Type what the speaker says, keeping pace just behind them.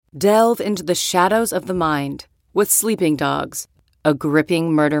Delve into the shadows of the mind with Sleeping Dogs, a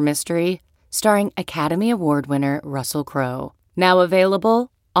gripping murder mystery starring Academy Award winner Russell Crowe. Now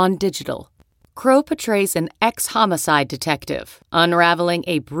available on digital. Crowe portrays an ex-homicide detective unraveling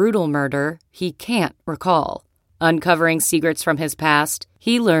a brutal murder he can't recall. Uncovering secrets from his past,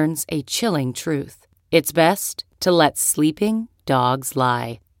 he learns a chilling truth. It's best to let sleeping dogs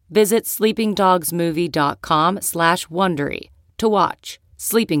lie. Visit sleepingdogsmovie.com/Wondery to watch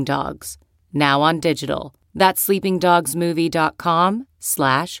Sleeping Dogs, now on digital. That's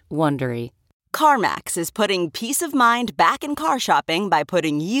sleepingdogsmovie.com/Wondery. CarMax is putting peace of mind back in car shopping by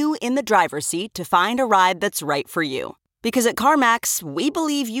putting you in the driver's seat to find a ride that's right for you. Because at CarMax, we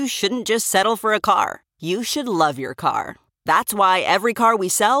believe you shouldn't just settle for a car. You should love your car. That's why every car we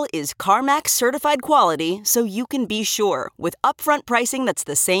sell is CarMax certified quality, so you can be sure with upfront pricing that's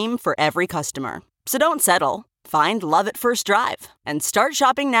the same for every customer. So don't settle. Find love at first drive and start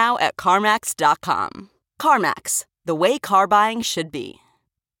shopping now at CarMax.com. CarMax, the way car buying should be.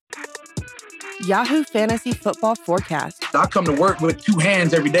 Yahoo Fantasy Football Forecast. I come to work with two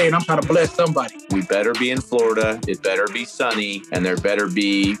hands every day, and I'm trying to bless somebody. We better be in Florida, it better be sunny, and there better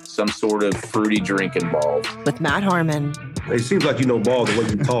be some sort of fruity drink involved. With Matt Harmon. It seems like you know ball the way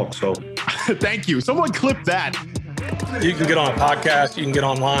you talk, so. Thank you. Someone clip that. You can get on a podcast, you can get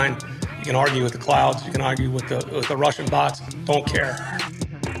online, you can argue with the clouds, you can argue with the Russian bots. Don't care.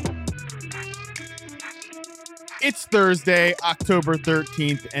 It's Thursday, October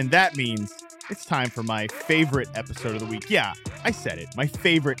 13th, and that means it's time for my favorite episode of the week. Yeah, I said it. My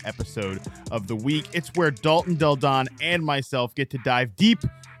favorite episode of the week. It's where Dalton Del Don and myself get to dive deep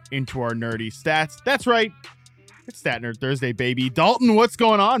into our nerdy stats. That's right. It's Stat Nerd Thursday, baby. Dalton, what's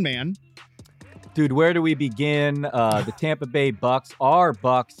going on, man? Dude, where do we begin? The Tampa Bay Bucks are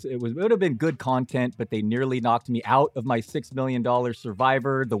Bucks. It would have been good content, but they nearly knocked me out of my $6 million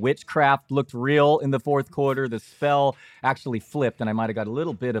Survivor. The witchcraft looked real in the fourth quarter. The spell actually flipped, and I might have got a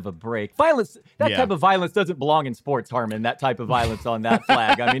little bit of a break. Violence, type of violence doesn't belong in sports, Harmon, that type of violence on that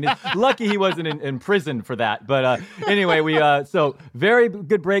flag. I mean, it's lucky he wasn't in prison for that. But anyway, so very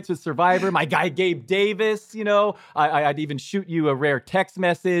good breaks with Survivor. My guy Gabe Davis, I'd even shoot you a rare text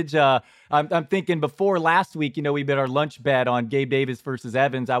message. I'm thinking before last week, we did our lunch bet on Gabe Davis versus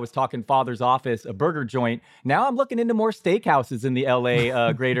Evans. I was talking Father's Office, a burger joint. Now I'm looking into more steakhouses in the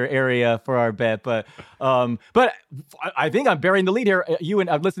LA greater area for our bet. But I think I'm bearing the lead here.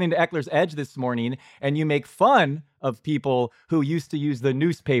 I'm listening to Eckler's Edge this morning, and you make fun of people who used to use the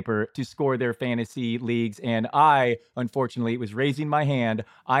newspaper to score their fantasy leagues. And I, unfortunately, was raising my hand.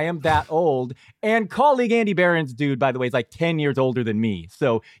 I am that old. And colleague Andy Barron's dude, by the way, is like 10 years older than me.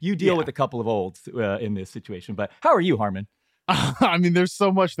 So you deal with a couple of olds in this situation. But how are you, Harmon? I mean, there's so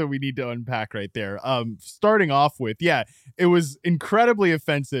much that we need to unpack right there. Starting off with, it was incredibly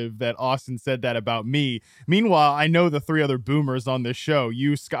offensive that Austin said that about me. Meanwhile, I know the three other boomers on this show.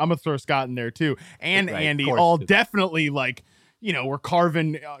 I'm going to throw Scott in there too. And right, Andy, all definitely we're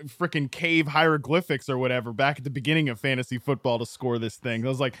carving freaking cave hieroglyphics or whatever back at the beginning of fantasy football to score this thing. I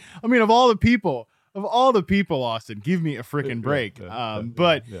was like, of all the people, Austin, give me a freaking break.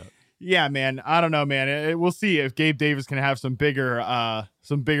 Yeah, man. I don't know, man. We'll see if Gabe Davis can have some bigger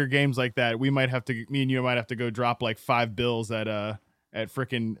games like that. Me and you might have to go drop like $5 bills at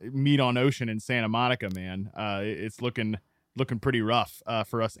freaking Meat on Ocean in Santa Monica, man. It's looking pretty rough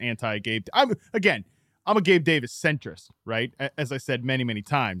for us anti-Gabe. I'm a Gabe Davis centrist, right? As I said many, many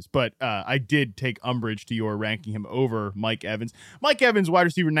times, but I did take umbrage to your ranking him over Mike Evans. Mike Evans, wide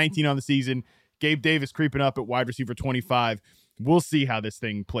receiver 19 on the season. Gabe Davis creeping up at wide receiver 25. We'll see how this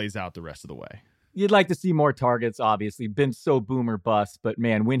thing plays out the rest of the way. You'd like to see more targets, obviously. Been so boomer bust, but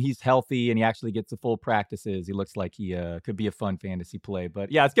man, when he's healthy and he actually gets the full practices, he looks like he could be a fun fantasy play.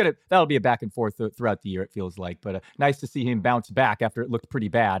 But yeah, that'll be a back and forth throughout the year, it feels like. But nice to see him bounce back after it looked pretty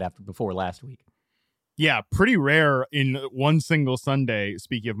bad before last week. Yeah, pretty rare in one single Sunday.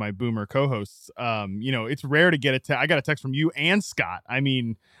 Speaking of my boomer co-hosts, it's rare to get I got a text from you and Scott. I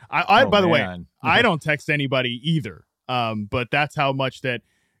mean, by the way, I don't text anybody either. But that's how much that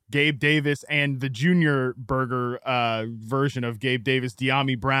Gabe Davis and the junior burger version of Gabe Davis,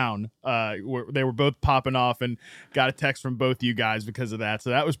 De'Ami Brown, they were both popping off, and got a text from both you guys because of that. So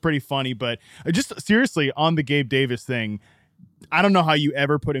that was pretty funny. But just seriously on the Gabe Davis thing, I don't know how you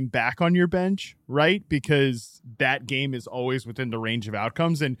ever put him back on your bench, right? Because that game is always within the range of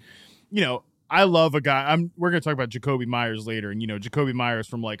outcomes. And, I love a guy. We're going to talk about Jakobi Meyers later. And, Jakobi Meyers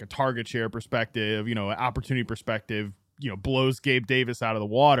from like a target share perspective, an opportunity perspective, blows Gabe Davis out of the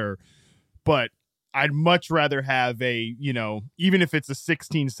water. But I'd much rather have even if it's a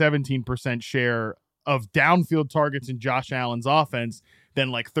 16, 17% share of downfield targets in Josh Allen's offense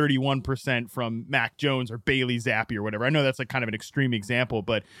than like 31% from Mac Jones or Bailey Zappi or whatever. I know that's like kind of an extreme example,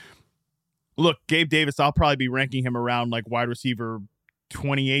 but look, Gabe Davis, I'll probably be ranking him around like wide receiver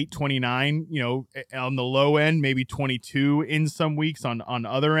 28, 29, on the low end, maybe 22 in some weeks on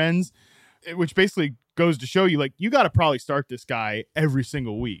other ends, which basically goes to show you, like, you got to probably start this guy every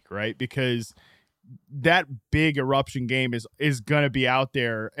single week, right? Because that big eruption game is going to be out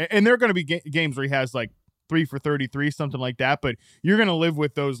there, and there are going to be games where he has like 3 for 33, something like that, but you're going to live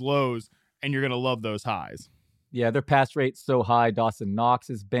with those lows and you're going to love those highs. Yeah, their pass rate's so high. Dawson Knox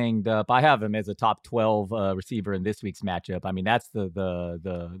is banged up. I have him as a top 12 receiver in this week's matchup. I mean, that's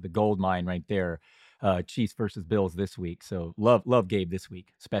the gold mine right there. Chiefs versus Bills this week. So love Gabe this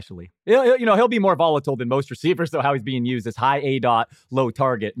week, especially. He'll be more volatile than most receivers, though, how he's being used as high ADOT, low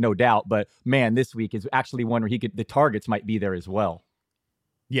target, no doubt. But man, this week is actually one where the targets might be there as well.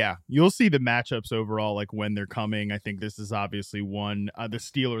 Yeah, you'll see the matchups overall, like when they're coming. I think this is obviously one. The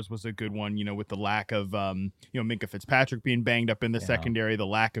Steelers was a good one, with the lack of, Minkah Fitzpatrick being banged up in the secondary, the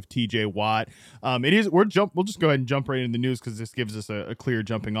lack of TJ Watt. We'll just go ahead and jump right into the news because this gives us a clear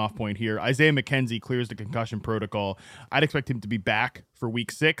jumping off point here. Isaiah McKenzie clears the concussion protocol. I'd expect him to be back for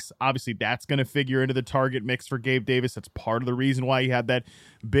week 6. Obviously, that's going to figure into the target mix for Gabe Davis. That's part of the reason why he had that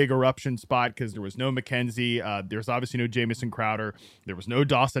big eruption spot, because there was no McKenzie. There's obviously no Jamison Crowder. There was no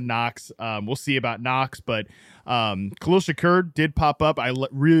Dawson Knox. We'll see about Knox, but Khalil Shakir did pop up. I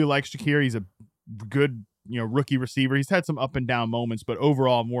really like Shakir. He's a good, rookie receiver. He's had some up and down moments, but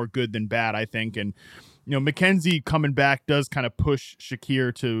overall more good than bad, I think. And McKenzie coming back does kind of push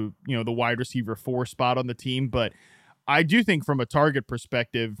Shakir to the wide receiver 4 spot on the team, but I do think from a target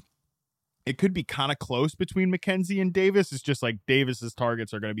perspective, it could be kind of close between McKenzie and Davis. It's just like Davis's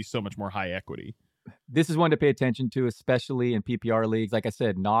targets are going to be so much more high equity. This is one to pay attention to, especially in PPR leagues. Like I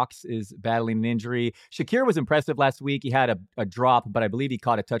said, Knox is battling an injury. Shakir was impressive last week. He had a drop, but I believe he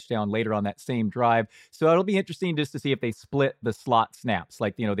caught a touchdown later on that same drive. So it'll be interesting just to see if they split the slot snaps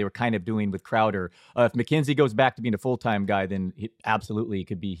like, they were kind of doing with Crowder. If McKenzie goes back to being a full-time guy, then he absolutely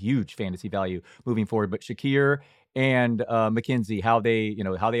could be huge fantasy value moving forward. But Shakir and McKenzie, how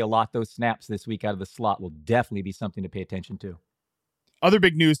they allot those snaps this week out of the slot will definitely be something to pay attention to. Other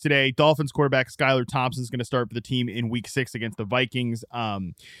big news today, Dolphins quarterback Skylar Thompson is going to start for the team in week 6 against the Vikings.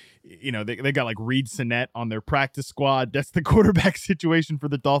 They got like Reed Sinnett on their practice squad. That's the quarterback situation for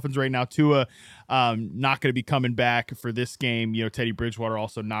the Dolphins right now. Tua not going to be coming back for this game. Teddy Bridgewater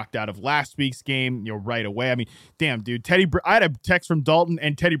also knocked out of last week's game, right away. I mean, damn, dude, I had a text from Dalton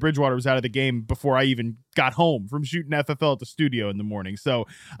and Teddy Bridgewater was out of the game before I even got home from shooting FFL at the studio in the morning. So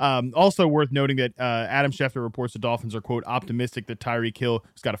also worth noting that Adam Schefter reports the Dolphins are, quote, optimistic that Tyreek Hill,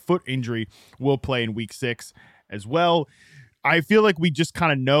 who's got a foot injury, will play in week 6 as well. I feel like we just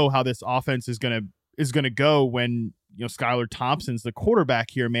kind of know how this offense is gonna go when Skylar Thompson's the quarterback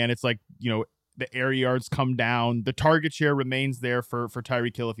here, man. It's like the air yards come down, the target share remains there for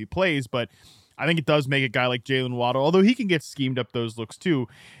Tyreek Hill if he plays, but I think it does make a guy like Jalen Waddle, although he can get schemed up those looks too.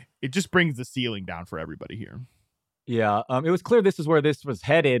 It just brings the ceiling down for everybody here. Yeah, it was clear this is where this was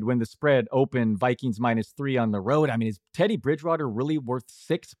headed when the spread opened. Vikings -3 on the road. I mean, is Teddy Bridgewater really worth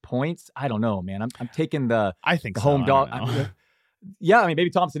 6 points? I don't know, man. I'm taking the home dog. Yeah, I mean,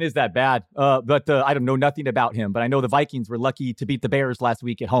 maybe Thompson is that bad, but I don't know nothing about him. But I know the Vikings were lucky to beat the Bears last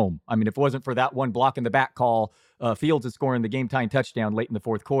week at home. I mean, if it wasn't for that one block in the back call, Fields is scoring the game-tying touchdown late in the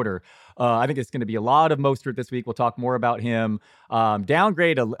fourth quarter. I think it's going to be a lot of Mostert this week. We'll talk more about him. You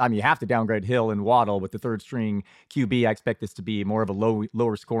have to downgrade Hill and Waddle with the third-string QB. I expect this to be more of a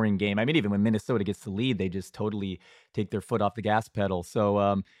lower scoring game. I mean, even when Minnesota gets the lead, they just totally take their foot off the gas pedal.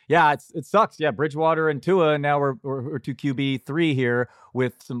 So, it sucks. Yeah, Bridgewater and Tua, and now we're to QB3 here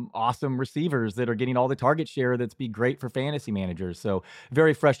with some awesome receivers that are getting all the target share that's be great for fantasy managers. So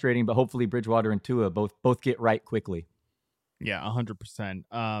very frustrating, but hopefully Bridgewater and Tua both get right quickly. Yeah,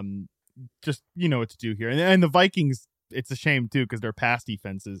 100%. Just what to do here. And the Vikings, it's a shame too, because their pass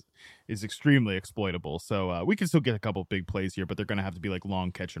defense is extremely exploitable. So we can still get a couple big plays here, but they're going to have to be like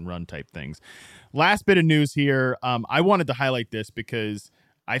long catch and run type things. Last bit of news here. I wanted to highlight this because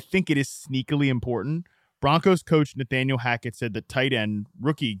I think it is sneakily important. Broncos coach Nathaniel Hackett said that tight end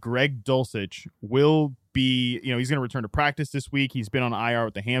rookie Greg Dulcich will be, he's going to return to practice this week. He's been on IR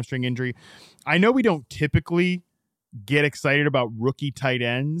with the hamstring injury. I know we don't typically get excited about rookie tight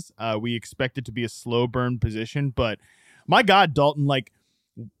ends. We expect it to be a slow burn position, but my God, Dalton, like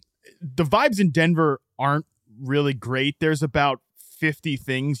the vibes in Denver aren't really great. There's about 50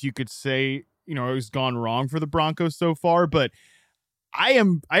 things you could say, has gone wrong for the Broncos so far, but I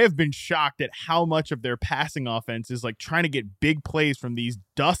have been shocked at how much of their passing offense is like trying to get big plays from these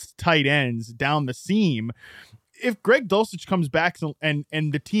dust tight ends down the seam. if Greg Dulcich comes back and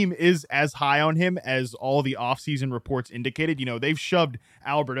the team is as high on him as all the offseason reports indicated, they've shoved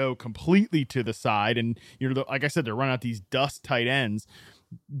Albert O completely to the side. And, like I said, they're running out these dust tight ends.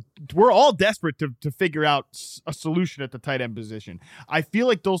 We're all desperate to figure out a solution at the tight end position. I feel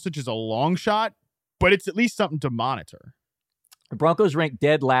like Dulcich is a long shot, but it's at least something to monitor. The Broncos ranked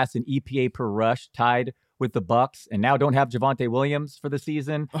dead last in EPA per rush, tied with the Bucs, and now don't have Javonte Williams for the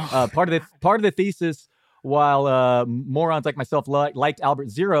season. Part of the thesis, while morons like myself liked Albert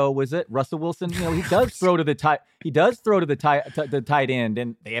Zero, was it Russell Wilson? He does throw to the tight. He does throw to the tight end,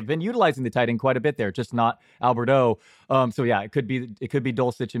 and they have been utilizing the tight end quite a bit there, just not Albert O. So yeah, it could be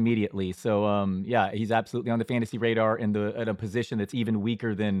Dulcich immediately. So yeah, he's absolutely on the fantasy radar in a position that's even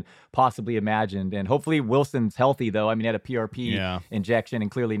weaker than possibly imagined. And hopefully Wilson's healthy though. I mean, he had a PRP injection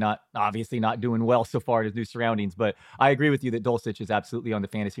and clearly obviously not doing well so far in his new surroundings. But I agree with you that Dulcich is absolutely on the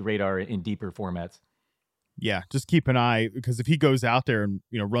fantasy radar in deeper formats. Yeah, just keep an eye, because if he goes out there and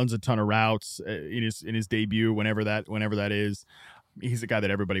runs a ton of routes in his debut, whenever that is, he's a guy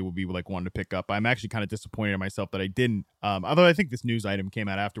that everybody will be like wanting to pick up. I'm actually kind of disappointed in myself that I didn't. Although I think this news item came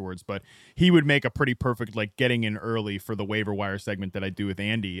out afterwards, but he would make a pretty perfect like getting in early for the waiver wire segment that I do with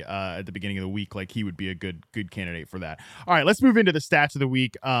Andy at the beginning of the week. Like he would be a good candidate for that. All right, let's move into the stats of the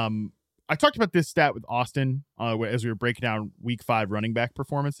week. I talked about this stat with Austin as we were breaking down week 5 running back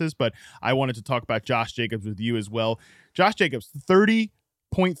performances, but I wanted to talk about Josh Jacobs with you as well. Josh Jacobs,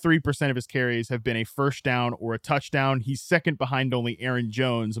 30.3% of his carries have been a first down or a touchdown. He's second behind only Aaron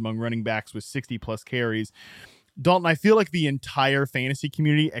Jones among running backs with 60 plus carries. Dalton, I feel like the entire fantasy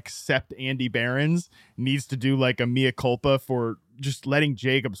community except Andy Behrens needs to do like a mea culpa for just letting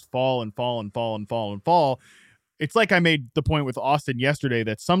Jacobs fall and fall and fall and fall and fall. It's like I made the point with Austin yesterday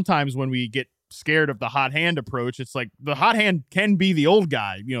that sometimes when we get scared of the hot hand approach, it's like the hot hand can be the old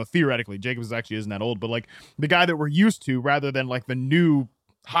guy, theoretically. Jacobs actually isn't that old, but like the guy that we're used to rather than like the new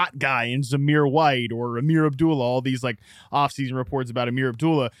hot guy in Zamir White or Amir Abdullah, all these like offseason reports about Amir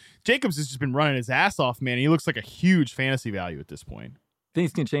Abdullah. Jacobs has just been running his ass off, man. He looks like a huge fantasy value at this point.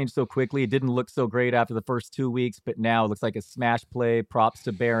 Things can change so quickly. It didn't look so great after the first 2 weeks, but now it looks like a smash play. Props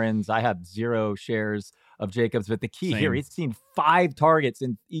to Behrens. I have 0 shares of Jacobs, but the key here, he's seen 5 targets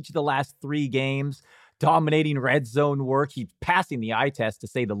in each of the last 3 games, dominating red zone work. He's passing the eye test, to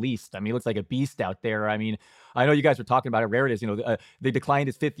say the least. I mean, he looks like a beast out there. I mean, I know you guys were talking about how rare it is. They declined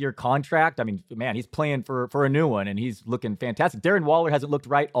his 5th-year contract. I mean, man, he's playing for a new one, and he's looking fantastic. Darren Waller hasn't looked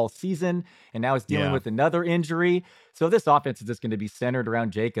right all season, and now he's dealing with another injury. So this offense is just going to be centered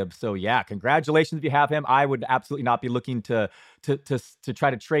around Jacobs. So yeah, congratulations if you have him. I would absolutely not be looking to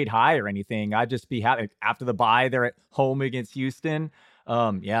try to trade high or anything. I'd just be happy after the bye. They're at home against Houston.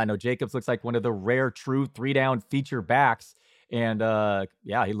 Jacobs looks like one of the rare true 3-down feature backs. And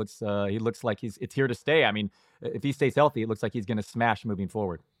he looks like it's here to stay. I mean, if he stays healthy, it looks like he's going to smash moving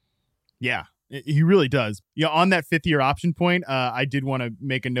forward. Yeah, he really does. On that 5th-year option point, I did want to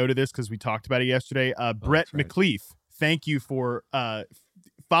make a note of this because we talked about it yesterday. Brett McLeaf, thank you for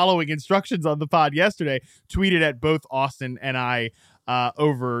following instructions on the pod yesterday. Tweeted at both Austin and I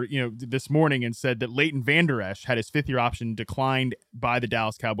over this morning and said that Leighton Vander Esch had his 5th-year option declined by the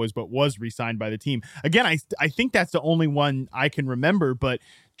Dallas Cowboys but was re-signed by the team. Again, I think that's the only one I can remember, but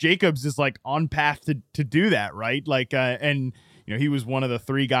Jacobs is like on path to do that, right? Like and he was one of the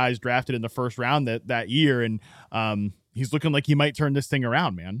 3 guys drafted in the first round that year, and he's looking like he might turn this thing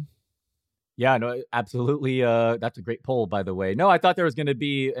around, man. Yeah, no, absolutely. That's a great poll, by the way. No, I thought there was going to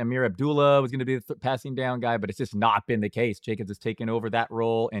be Amir Abdullah was going to be the passing down guy, but it's just not been the case. Jacobs has taken over that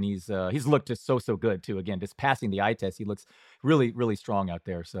role, and he's looked just so good too. Again, just passing the eye test, he looks really, really strong out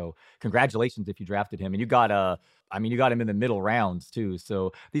there. So congratulations if you drafted him, and you got him in the middle rounds too.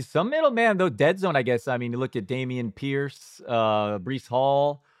 So some middleman though, dead zone, I guess. I mean, you look at Dameon Pierce, Breece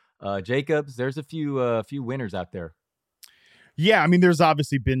Hall, Jacobs. There's a few winners out there. Yeah, I mean, there's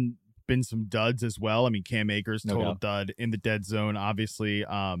obviously been some duds as well. I mean, Cam Akers, total dud in the dead zone. Obviously,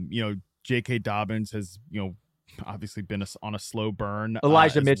 J.K. Dobbins has, obviously been on a slow burn.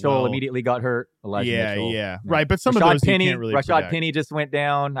 Elijah Mitchell immediately got hurt. Mitchell. Right. But some Rashad of those Penny, you can't really Rashad predict. Penny just went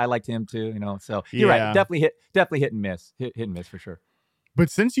down. I liked him too. So you're right. Definitely hit and miss. Hit and miss for sure. But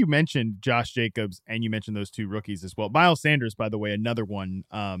since you mentioned Josh Jacobs and you mentioned those 2 rookies as well, Miles Sanders, by the way, another one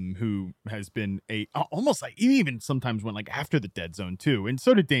who has been almost like he even sometimes went like after the dead zone too. And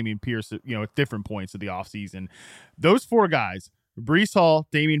so did Dameon Pierce, at different points of the offseason. Those 4 guys, Breece Hall,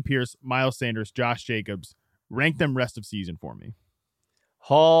 Dameon Pierce, Miles Sanders, Josh Jacobs, rank them rest of season for me.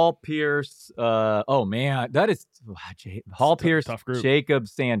 Hall, Pierce. Oh man, that is Hall, Pierce, tough group. Jacob,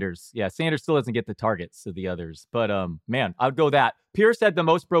 Sanders. Yeah, Sanders still doesn't get the targets of the others, but man, I'd go that. Pierce had the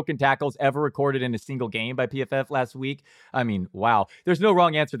most broken tackles ever recorded in a single game by PFF last week. I mean, wow. There's no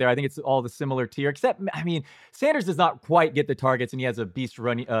wrong answer there. I think it's all the similar tier, except I mean, Sanders does not quite get the targets, and he has a beast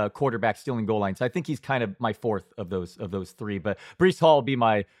running quarterback stealing goal line. So I think he's kind of my fourth of those three. But Breece Hall will be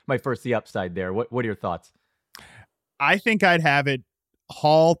my first, the upside there. What are your thoughts? I think I'd have it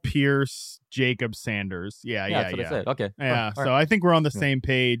Hall, Pierce, Jacob, Sanders. Yeah. That's what I said. Okay. Yeah. All So right. I think we're on the same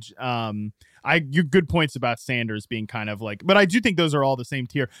page. You good points about Sanders being kind of like, but I do think those are all the same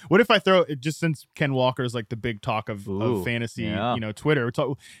tier. What if I throw it just since Ken Walker is like the big talk of fantasy, Twitter,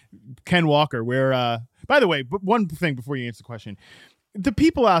 Ken Walker, where, by the way, but one thing before you answer the question, the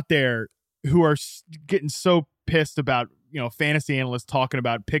people out there who are getting so pissed about, fantasy analysts talking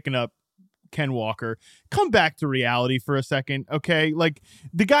about picking up Ken Walker, come back to reality for a second, okay? Like,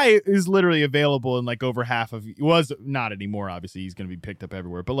 the guy is literally available in like over half of, was not anymore, obviously he's going to be picked up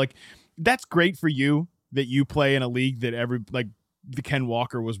everywhere, but like, that's great for you that you play in a league that the Ken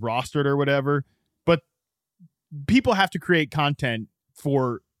Walker was rostered or whatever, but people have to create content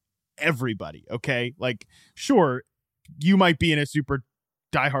for everybody, okay? Like, sure, you might be in a super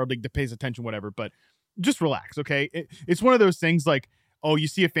diehard league that pays attention, whatever, but just relax, okay? It's one of those things like, oh, you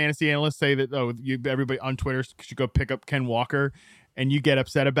see a fantasy analyst say that, everybody on Twitter should go pick up Ken Walker, and you get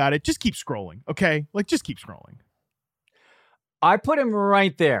upset about it. Just keep scrolling, okay? Like, just keep scrolling. I put him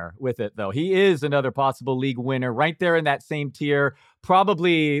right there with it, though. He is another possible league winner, right there in that same tier.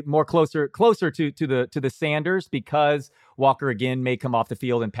 Probably more closer to the Sanders, because Walker again may come off the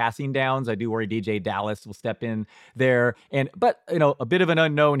field in passing downs. I do worry DJ Dallas will step in there, but a bit of an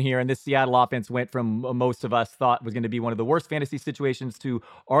unknown here. And this Seattle offense went from most of us thought was going to be one of the worst fantasy situations to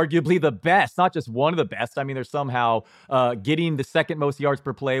arguably the best, not just one of the best. I mean, they're somehow getting the second most yards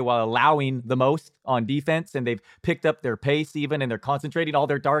per play while allowing the most on defense, and they've picked up their pace even, and they're concentrating all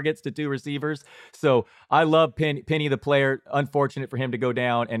their targets to two receivers. So I love Penny the player. Unfortunate for him to go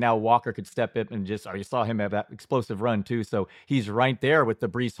down, and now Walker could step up and you saw him have that explosive run too. So he's right there with the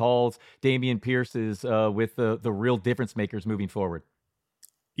Breece Halls, Damian Pierce's, with the real difference makers moving forward.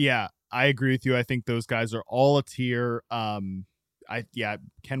 Yeah, I agree with you. I think those guys are all a tier. Ken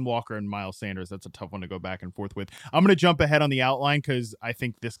Walker and Miles Sanders, that's a tough one to go back and forth with. I'm going to jump ahead on the outline because I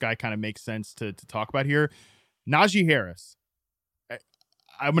think this guy kind of makes sense to talk about here. Najee Harris.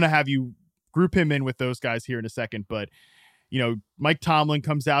 I'm going to have you group him in with those guys here in a second, but Mike Tomlin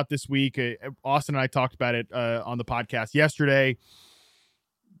comes out this week. Austin and I talked about it on the podcast yesterday.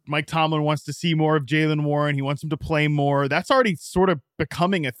 Mike Tomlin wants to see more of Jaylen Warren. He wants him to play more. That's already sort of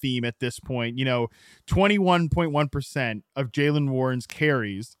becoming a theme at this point. 21.1% of Jaylen Warren's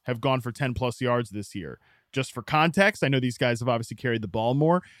carries have gone for 10 plus yards this year. Just for context, I know these guys have obviously carried the ball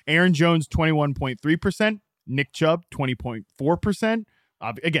more. Aaron Jones, 21.3%. Nick Chubb, 20.4%.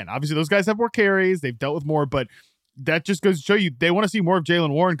 Again, obviously those guys have more carries. They've dealt with more, but that just goes to show you they want to see more of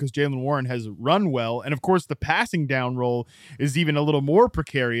Jaylen Warren because Jaylen Warren has run well. And of course, the passing down role is even a little more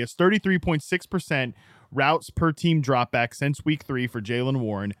precarious. 33.6% routes per team dropback since week 3 for Jaylen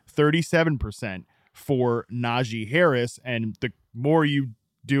Warren, 37% for Najee Harris. And the more you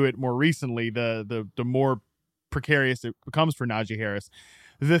do it more recently, the more precarious it becomes for Najee Harris.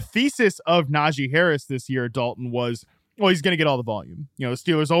 The thesis of Najee Harris this year, Dalton, was, well, he's going to get all the volume. The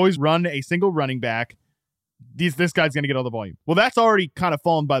Steelers always run a single running back. This guy's going to get all the volume. Well, that's already kind of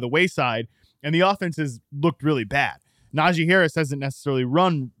fallen by the wayside, and the offense has looked really bad. Najee Harris hasn't necessarily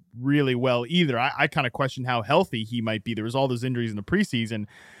run really well either. I kind of question how healthy he might be. There was all those injuries in the preseason.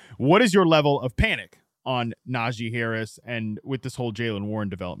 What is your level of panic on Najee Harris and with this whole Jaylen Warren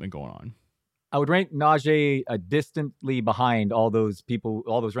development going on? I would rank Najee distantly behind all those people,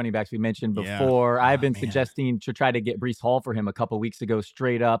 all those running backs we mentioned before. Yeah. I've been suggesting to try to get Breece Hall for him a couple weeks ago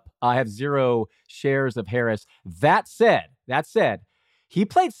straight up. I have 0 shares of Harris. That said, he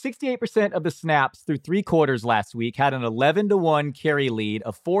played 68% of the snaps through 3 quarters last week, had an 11-1 carry lead,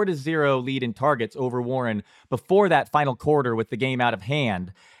 a 4-0 lead in targets over Warren before that final quarter with the game out of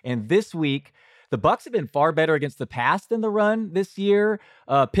hand. And this week, the Bucs have been far better against the pass than the run this year.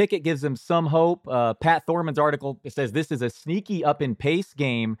 Pickett gives them some hope. Pat Thorman's article says this is a sneaky up in pace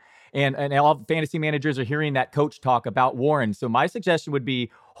game, and all fantasy managers are hearing that coach talk about Warren. So my suggestion would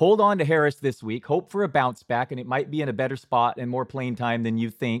be hold on to Harris this week, hope for a bounce back, and it might be in a better spot and more playing time than you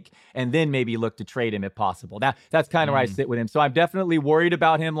think, and then maybe look to trade him if possible. That's kind of where I sit with him. So I'm definitely worried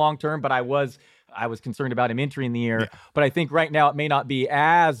about him long term, but I was concerned about him entering the year. Yeah. But I think right now it may not be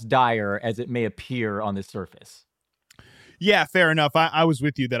as dire as it may appear on the surface. Yeah, fair enough. I was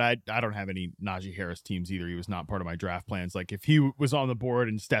with you that I don't have any Najee Harris teams either. He was not part of my draft plans. Like if he was on the board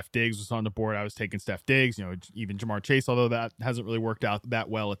and Steph Diggs was on the board, I was taking Steph Diggs, even Jamar Chase, although that hasn't really worked out that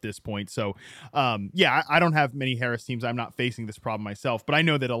well at this point. So, I don't have many Harris teams. I'm not facing this problem myself, but I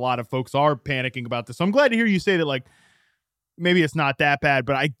know that a lot of folks are panicking about this. So I'm glad to hear you say that, like, maybe it's not that bad,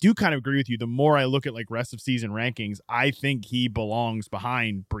 but I do kind of agree with you. The more I look at like rest of season rankings, I think he belongs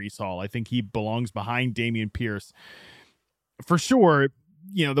behind Breece Hall. I think he belongs behind Dameon Pierce. For sure,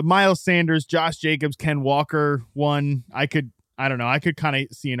 the Miles Sanders, Josh Jacobs, Ken Walker one, I could kind of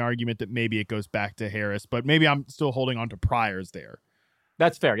see an argument that maybe it goes back to Harris, but maybe I'm still holding on to Pryor's there.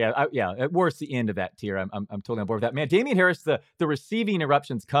 That's fair. Yeah. At worst, the end of that tier. I'm totally on board with that. Man, Dameon Harris, the receiving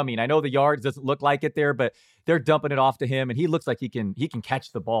eruption's coming. I know the yards doesn't look like it there, but they're dumping it off to him, and he looks like he can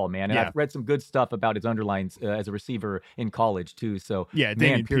catch the ball, man. And I've read some good stuff about his underlines as a receiver in college too. So yeah,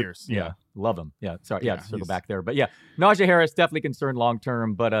 Dameon Pierce. Yeah, love him. Yeah, sorry. Yeah, to circle back there, but yeah, Najee Harris definitely concerned long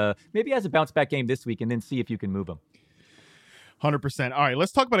term, but maybe he has a bounce back game this week, and then see if you can move him. 100%. All right,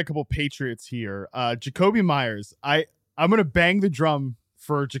 let's talk about a couple Patriots here. Jakobi Meyers. I'm gonna bang the drum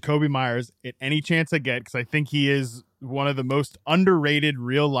for Jakobi Meyers at any chance I get, because I think he is one of the most underrated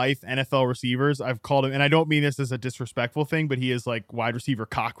real-life NFL receivers. I've called him, and I don't mean this as a disrespectful thing, but he is like wide receiver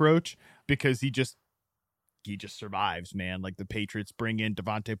cockroach, because he just survives, man. Like the Patriots bring in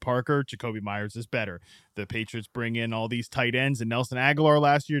Devontae Parker, Jakobi Meyers is better. The Patriots bring in all these tight ends and Nelson Aguilar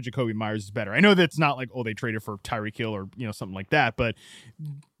last year, Jakobi Meyers is better. I know that's not like, they traded for Tyreek Hill or, something like that, but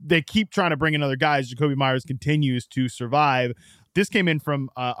they keep trying to bring in other guys. Jakobi Meyers continues to survive. This came in from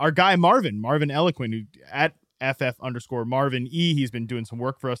our guy, Marvin Eloquent, who at FF_Marvin E. He's been doing some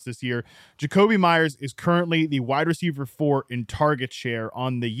work for us this year. Jakobi Meyers is currently the wide receiver 4 in target share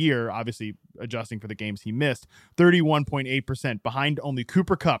on the year, obviously adjusting for the games he missed, 31.8%, behind only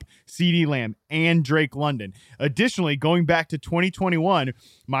Cooper Kupp, CeeDee Lamb, and Drake London. Additionally, going back to 2021,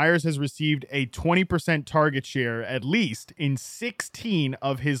 Meyers has received a 20% target share at least in 16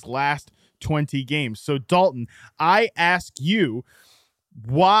 of his last 20 games. So Dalton, I ask you,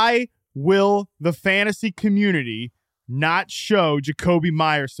 why will the fantasy community not show Jakobi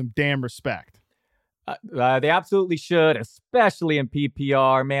Meyers some damn respect? They absolutely should, especially in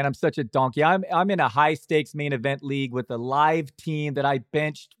PPR. Man, I'm such a donkey. I'm in a high-stakes main event league with a live team that I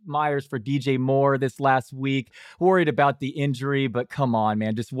benched Meyers for DJ Moore this last week. Worried about the injury, but come on,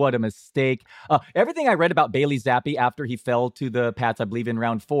 man. Just what a mistake. Everything I read about Bailey Zappi after he fell to the Pats, I believe in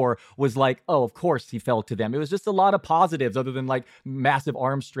round 4, was like, oh, of course he fell to them. It was just a lot of positives other than like massive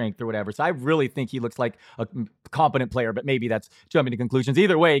arm strength or whatever. So I really think he looks like a competent player, but maybe that's jumping to conclusions.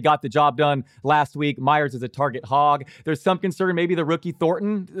 Either way, he got the job done last week. Meyers is a target hog. There's some concern maybe the rookie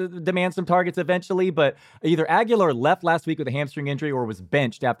Thornton demands some targets eventually, but either Aguilar left last week with a hamstring injury or was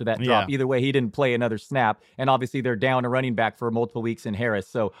benched after that drop. Either way, he didn't play another snap, and obviously they're down a running back for multiple weeks in Harris.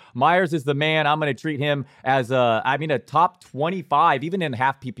 So Meyers is the man. I'm going to treat him as a top 25, even in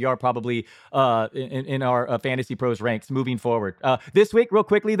half PPR probably in our Fantasy Pros ranks moving forward. This week, real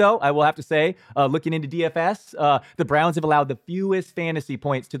quickly though, I will have to say, looking into DFS, the Browns have allowed the fewest fantasy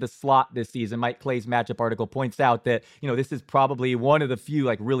points to the slot this season. Mike Clay's matchup article points out that, this is probably one of the few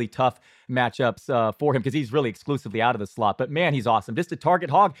like really tough matchups for him because he's really exclusively out of the slot. But man, he's awesome. Just a target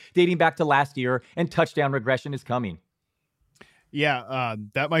hog dating back to last year, and touchdown regression is coming. Yeah,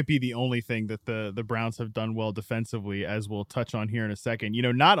 that might be the only thing that the Browns have done well defensively, as we'll touch on here in a second.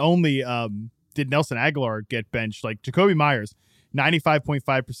 Not only did Nelson Aguilar get benched, like Jakobi Meyers,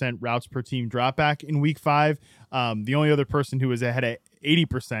 95.5% routes per team dropback in week 5. The only other person who was ahead at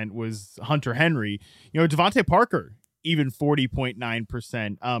 80% was Hunter Henry. Devontae Parker, even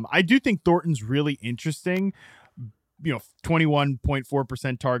 40.9%. I do think Thornton's really interesting.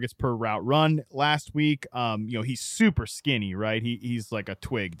 21.4% targets per route run last week. He's super skinny, right? He's like a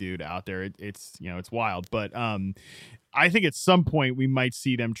twig dude out there. It's wild, but I think at some point we might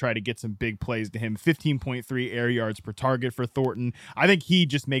see them try to get some big plays to him. 15.3 air yards per target for Thornton. I think he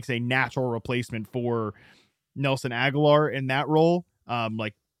just makes a natural replacement for Nelson Aguilar in that role. I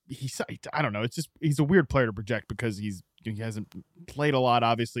don't know. It's just, he's a weird player to project because he hasn't played a lot.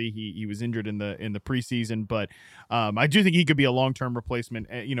 Obviously he was injured in the preseason, but I do think he could be a long-term replacement,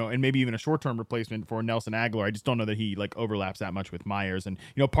 and maybe even a short-term replacement for Nelson Aguilar. I just don't know that he like overlaps that much with Meyers, and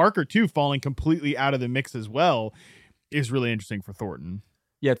Parker too, falling completely out of the mix as well, is really interesting for Thornton.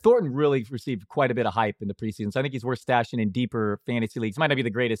 Yeah, Thornton really received quite a bit of hype in the preseason, so I think he's worth stashing in deeper fantasy leagues. Might not be the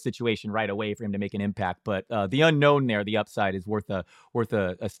greatest situation right away for him to make an impact, but the unknown there, the upside, is worth a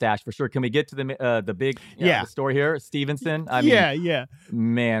stash for sure. Can we get to the big the story here? Stevenson?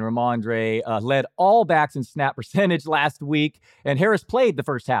 Man, Ramondre led all backs in snap percentage last week, and Harris played the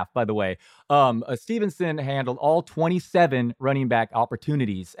first half, by the way. Stevenson handled all 27 running back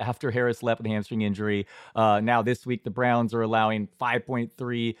opportunities after Harris left with a hamstring injury. Now this week, the Browns are allowing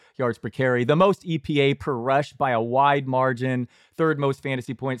 5.3 yards per carry, the most EPA per rush by a wide margin, third most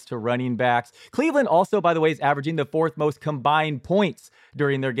fantasy points to running backs. Cleveland also, by the way, is averaging the fourth most combined points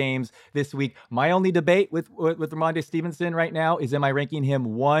during their games this week. My only debate with Rhamondre Stevenson right now is, am I ranking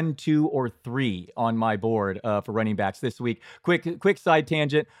him 1, 2, or 3 on my board for running backs this week? Quick side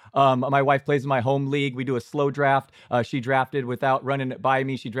tangent. My wife plays in my home league. We do a slow draft. She drafted, without running it by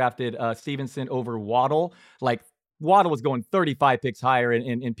me, she drafted Stevenson over Waddle. Like, Waddle was going 35 picks higher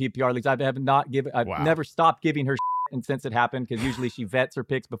in PPR leagues. I've never stopped giving her and since it happened, because usually she vets her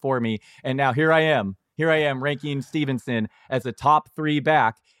picks before me. And now here I am ranking Stevenson as a top 3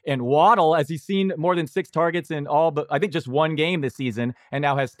 back. And Waddle, as he's seen more than 6 targets in all but I think just 1 game this season, and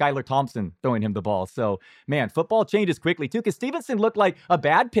now has Skylar Thompson throwing him the ball. So, man, football changes quickly, too, because Stevenson looked like a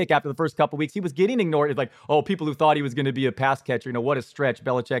bad pick after the first couple weeks. He was getting ignored. It's like, oh, people who thought he was going to be a pass catcher, what a stretch.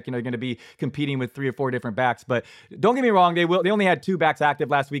 Belichick, going to be competing with 3 or 4 different backs. But don't get me wrong, they only had 2 backs active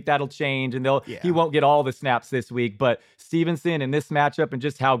last week. That'll change, and he won't get all the snaps this week. But Stevenson in this matchup and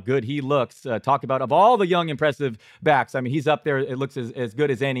just how good he looks, talk about of all the young, impressive backs, I mean, he's up there. It looks as good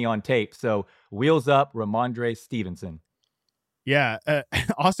as any on tape. So wheels up, Rhamondre Stevenson. Yeah,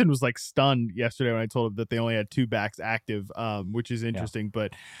 Austin was like stunned yesterday when I told him that they only had 2 backs active, which is interesting. Yeah.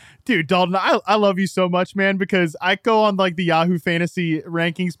 But dude, Dalton, I love you so much, man, because I go on like the Yahoo Fantasy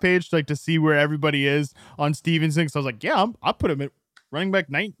rankings page to see where everybody is on Stevenson. So I was like, yeah, I'll put him at running back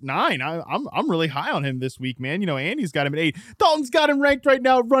 9. I'm really high on him this week, man. Andy's got him at 8. Dalton's got him ranked right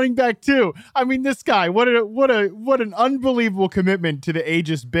now at running back 2. I mean, this guy, what an unbelievable commitment to the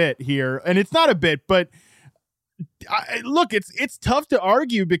ageist bit here. And it's not a bit, but look, it's tough to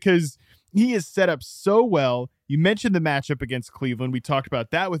argue because he is set up so well. You mentioned the matchup against Cleveland. We talked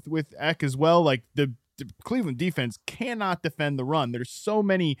about that with Eck as well. Like the Cleveland defense cannot defend the run. There's so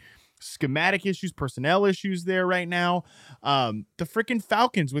many schematic issues, personnel issues there right now. The freaking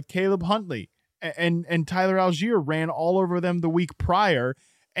Falcons with Caleb Huntley and Tyler Algier ran all over them the week prior.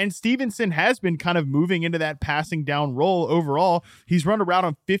 And Stevenson has been kind of moving into that passing down role overall. He's run around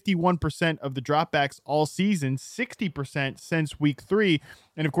on 51% of the dropbacks all season, 60% since week 3.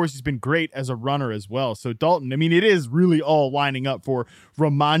 And of course, he's been great as a runner as well. So Dalton, I mean, it is really all lining up for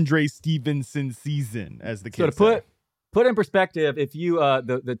Rhamondre Stevenson season, as the kids say. Put in perspective, if you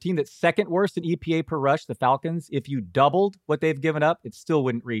the team that's second worst in EPA per rush, the Falcons, if you doubled what they've given up, it still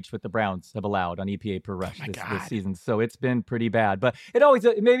wouldn't reach what the Browns have allowed on EPA per rush this season. So it's been pretty bad. But it always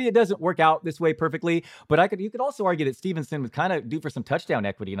maybe it doesn't work out this way perfectly. But you could also argue that Stevenson was kind of due for some touchdown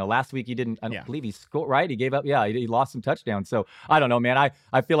equity. Last week he didn't. I don't believe he scored. Right, he gave up. Yeah, he lost some touchdowns. So I don't know, man.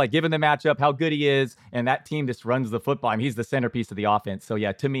 I feel like given the matchup, how good he is, and that team just runs the football. I mean, he's the centerpiece of the offense. So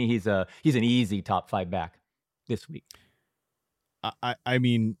yeah, to me, he's an easy top 5 back this week. I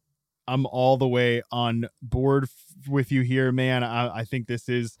mean, I'm all the way on board with you here, man. I think this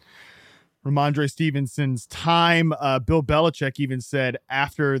is Rhamondre Stevenson's time. Bill Belichick even said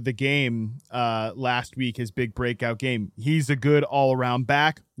after the game last week, his big breakout game, he's a good all-around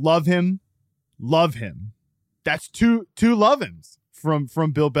back. Love him. That's two love-hims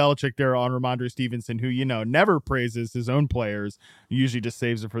from Bill Belichick there on Rhamondre Stevenson, who, never praises his own players, usually just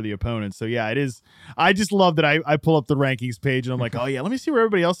saves it for the opponent. So yeah, it is. I just love that I pull up the rankings page and I'm like, oh yeah, let me see where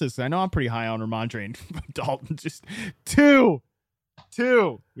everybody else is. I know I'm pretty high on Rhamondre, and Dalton just 2.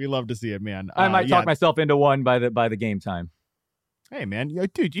 We love to see it, man. I might talk myself into 1 by the game time. Hey man,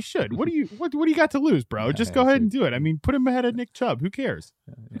 dude, you should. What do you got to lose, bro? Just go ahead and do it. I mean, put him ahead of Nick Chubb. Who cares?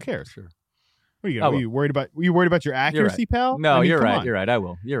 Who cares? Sure. What are you gonna? Are you worried about your accuracy, pal? No, I mean, you're right. You're right. I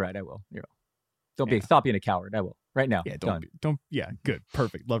will. You're right. I will. Stop being a coward. I will. Right now. Yeah. Don't. Yeah. Good.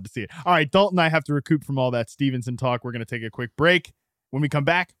 Perfect. Love to see it. All right, Dalton and I have to recoup from all that Stevenson talk. We're gonna take a quick break. When we come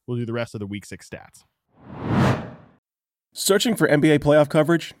back, we'll do the rest of the Week 6 stats. Searching for NBA playoff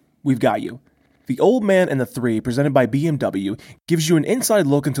coverage? We've got you. The Old Man and the Three, presented by BMW, gives you an inside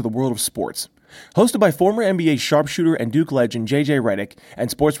look into the world of sports. Hosted by former NBA sharpshooter and Duke legend J.J. Redick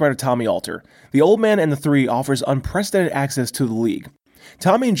and sports writer Tommy Alter, The Old Man and the Three offers unprecedented access to the league.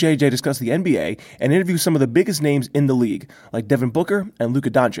 Tommy and J.J. discuss the NBA and interview some of the biggest names in the league, like Devin Booker and Luka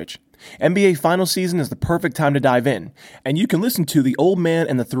Doncic. NBA final season is the perfect time to dive in, and you can listen to The Old Man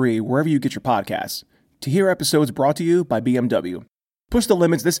and the Three wherever you get your podcasts. To hear episodes brought to you by BMW. Push the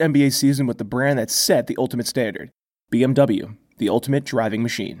limits this NBA season with the brand that set the ultimate standard. BMW, the ultimate driving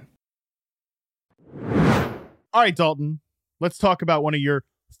machine. All right, Dalton, let's talk about one of your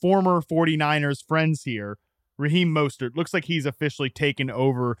former 49ers friends here, Raheem Mostert. Looks like he's officially taken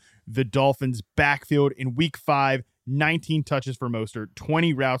over the Dolphins' backfield in Week 5. 19 touches for Mostert,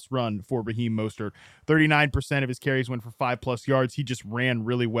 20 routes run for Raheem Mostert, 39% of his carries went for 5+ yards. He just ran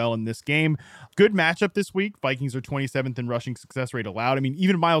really well in this game. Good matchup this week. Vikings are 27th in rushing success rate allowed. I mean,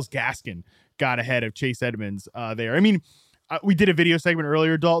 even Myles Gaskin got ahead of Chase Edmonds there. I mean, we did a video segment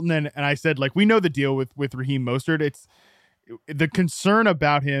earlier, Dalton, and I said, like, we know the deal with Raheem Mostert. It's the concern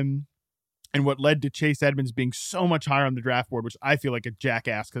about him and what led to Chase Edmonds being so much higher on the draft board, which I feel like a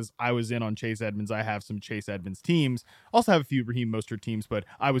jackass because I was in on Chase Edmonds. I have some Chase Edmonds teams. Also have a few Raheem Mostert teams, but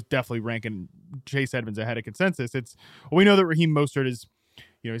I was definitely ranking Chase Edmonds ahead of consensus. We know that Raheem Mostert is,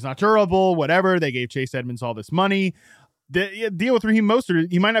 he's not durable, whatever. They gave Chase Edmonds all this money. The deal with Raheem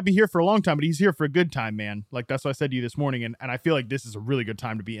Mostert, he might not be here for a long time, but he's here for a good time, man. Like, that's what I said to you this morning, and I feel like this is a really good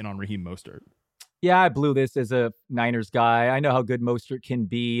time to be in on Raheem Mostert. Yeah, I blew this as a Niners guy. I know how good Mostert can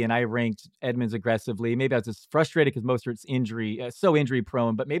be, and I ranked Edmonds aggressively. Maybe I was just frustrated because Mostert's so injury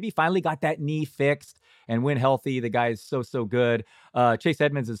prone, but maybe finally got that knee fixed and when healthy. The guy is so good. Chase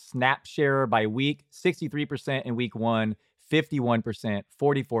Edmonds' is snap share by week, 63% in week 1, 51%,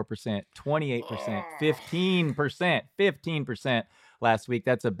 44%, 28%, 15% last week.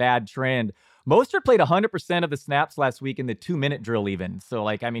 That's a bad trend. Mostert played 100% of the snaps last week in the 2-minute drill even. So,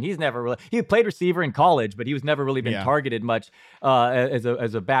 he played receiver in college, but he was never really been targeted much as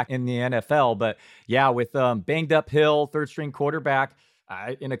a back in the NFL. But yeah, with banged up Hill, third string quarterback,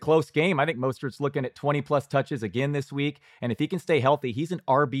 in a close game, I think Mostert's looking at 20+ touches again this week. And if he can stay healthy, he's an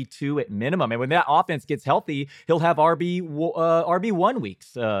RB2 at minimum. And when that offense gets healthy, he'll have RB1 weeks.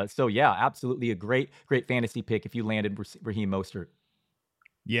 So yeah, absolutely a great fantasy pick if you landed Raheem Mostert.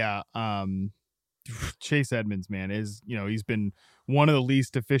 Yeah. Chase Edmonds, man, he's been one of the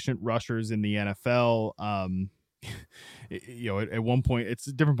least efficient rushers in the NFL. At one point, it's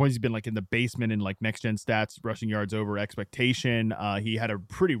different points. He's been like in the basement in like next gen stats, rushing yards over expectation. He had a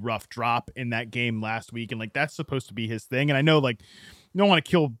pretty rough drop in that game last week. And like, that's supposed to be his thing. And I know like you don't want to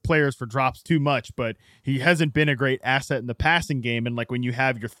kill players for drops too much, but he hasn't been a great asset in the passing game. And like when you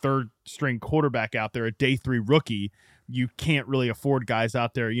have your third string quarterback out there, a day 3 rookie, you can't really afford guys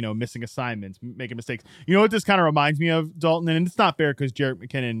out there, missing assignments, making mistakes. You know what this kind of reminds me of, Dalton? And it's not fair because Jerick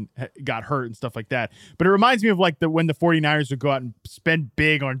McKinnon got hurt and stuff like that. But it reminds me of like when the 49ers would go out and spend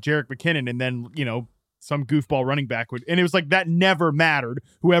big on Jerick McKinnon and then, some goofball running back would. And it was like that never mattered.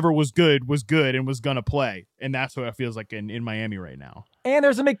 Whoever was good and was going to play. And that's what it feels like in Miami right now. And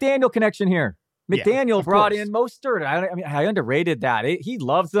there's a McDaniel connection here. McDaniel brought course. in Mostert. I underrated that. He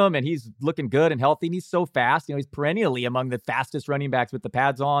loves them, and he's looking good and healthy, and he's so fast. He's perennially among the fastest running backs with the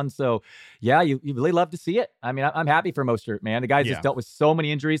pads on. So, yeah, you really love to see it. I mean, I'm happy for Mostert, man. The guy's just dealt with so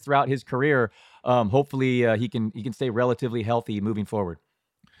many injuries throughout his career. Hopefully, he can stay relatively healthy moving forward.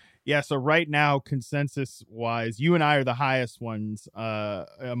 Yeah, so right now, consensus-wise, you and I are the highest ones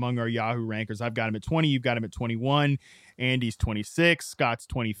among our Yahoo rankers. I've got him at 20. You've got him at 21. Andy's 26. Scott's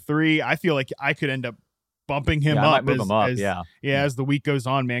 23. I feel like I could end up bumping him up, as the week goes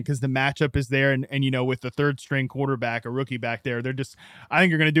on, man, because the matchup is there. And with the third-string quarterback, a rookie back there, I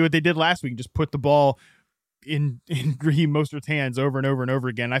think you're going to do what they did last week and just put the ball in Raheem Mostert's hands over and over and over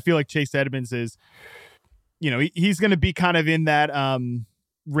again. I feel like Chase Edmonds is, he's going to be kind of in that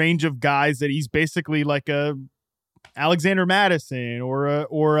range of guys that he's basically like a Alexander Madison or a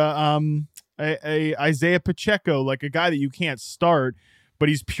Isaiah Pacheco, like a guy that you can't start, but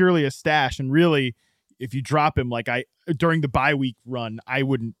he's purely a stash. And really, if you drop him, like during the bye week run, I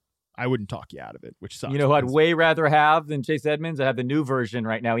wouldn't talk you out of it, which sucks. You know who I'd way rather have than Chase Edmonds? I have the new version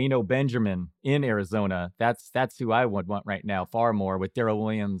right now, Eno Benjamin in Arizona. That's who I would want right now, far more, with Darrell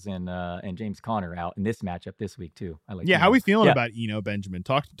Williams and James Conner out in this matchup this week too. I like. Yeah, how are we feeling about Eno Benjamin?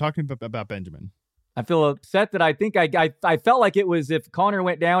 Talk to me about Benjamin. I feel upset that I think I felt like it was if Conner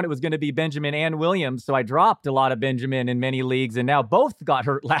went down, it was going to be Benjamin and Williams. So I dropped a lot of Benjamin in many leagues, and now both got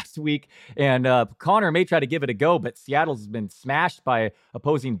hurt last week. And Conner may try to give it a go, but Seattle's been smashed by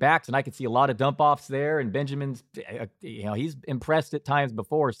opposing backs, and I could see a lot of dump offs there. And Benjamin's, he's impressed at times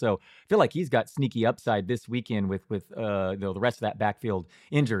before, so I feel like he's got sneaky upside this weekend with the rest of that backfield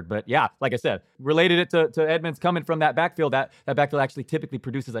injured. But yeah, like I said, related it to Edmonds coming from that backfield. That backfield actually typically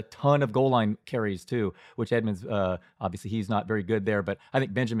produces a ton of goal line carries too, which Edmonds, obviously he's not very good there, but I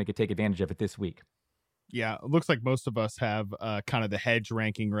think Benjamin could take advantage of it this week. Yeah, it looks like most of us have kind of the hedge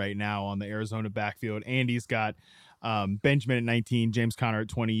ranking right now on the Arizona backfield. Andy's got Benjamin at 19, James Conner at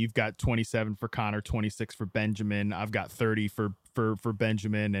 20. You've got 27 for Conner, 26 for Benjamin. I've got 30 for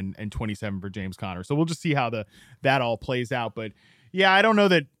Benjamin and 27 for James Conner. So we'll just see how that all plays out. But yeah, I don't know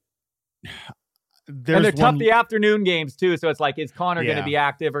that And they're tough the afternoon games too. So it's like, is Connor going to be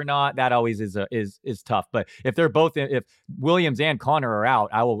active or not? That always is tough. But if they're both, if Williams and Connor are out,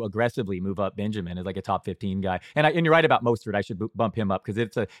 I will aggressively move up Benjamin as like a top 15 guy. And you're right about Mostert. I should bump him up because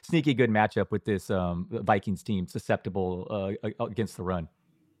it's a sneaky good matchup with this Vikings team, susceptible against the run.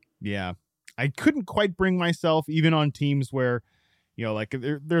 Yeah, I couldn't quite bring myself, even on teams where, you know, like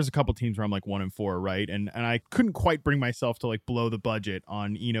there's a couple teams where I'm like 1-4, right? And I couldn't quite bring myself to like blow the budget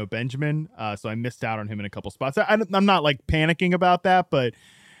on Eno Benjamin. So I missed out on him in a couple spots. I'm not like panicking about that, but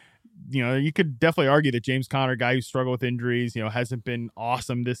you know, you could definitely argue that James Conner, guy who struggled with injuries, you know, hasn't been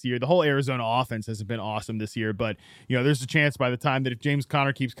awesome this year. The whole Arizona offense hasn't been awesome this year, but you know, there's a chance by the time that if James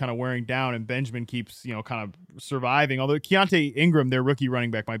Conner keeps kind of wearing down and Benjamin keeps, you know, kind of surviving, although Keontae Ingram, their rookie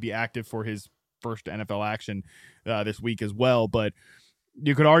running back, might be active for his first NFL action this week as well. But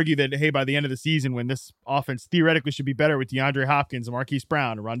you could argue that, hey, by the end of the season, when this offense theoretically should be better with DeAndre Hopkins and Marquise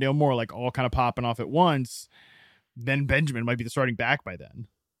Brown and Rondale Moore, like all kind of popping off at once, then Benjamin might be the starting back by then.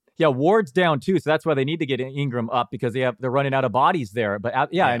 Yeah, Ward's down too, so that's why they need to get Ingram up because they're running out of bodies there. But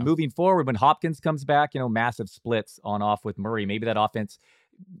and moving forward, when Hopkins comes back, you know, massive splits on off with Murray. Maybe that offense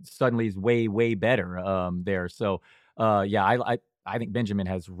suddenly is way better there. So I think Benjamin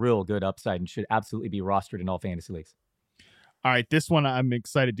has real good upside and should absolutely be rostered in all fantasy leagues. All right, this one I'm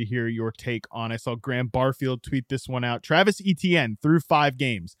excited to hear your take on. I saw Graham Barfield tweet this one out. Travis Etienne through 5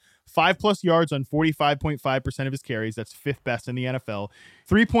 games, 5+ yards on 45.5% of his carries. That's 5th best in the NFL.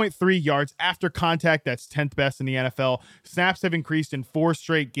 3.3 yards after contact. That's 10th best in the NFL. Snaps have increased in 4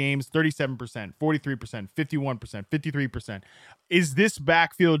 straight games, 37%, 43%, 51%, 53%. Is this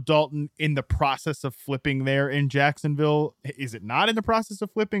backfield, Dalton, in the process of flipping there in Jacksonville? Is it not in the process of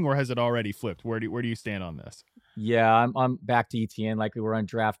flipping, or has it already flipped? Where do you stand on this? Yeah, I'm back to ETN like we were on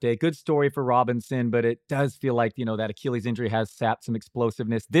draft day. Good story for Robinson, but it does feel like, you know, that Achilles injury has sapped some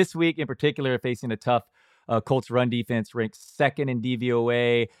explosiveness. This week in particular, facing a tough Colts run defense, ranked 2nd in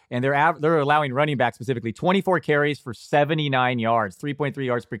DVOA, and they're allowing running backs specifically 24 carries for 79 yards, 3.3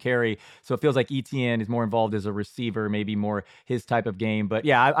 yards per carry. So it feels like ETN is more involved as a receiver, maybe more his type of game. But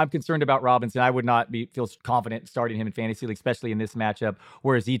yeah, I'm concerned about Robinson. I would not feel confident starting him in fantasy league, especially in this matchup.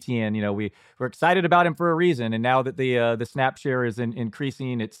 Whereas ETN, you know, we're excited about him for a reason, and now that the snap share is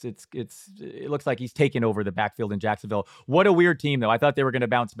increasing, it looks like he's taken over the backfield in Jacksonville. What a weird team, though. I thought they were going to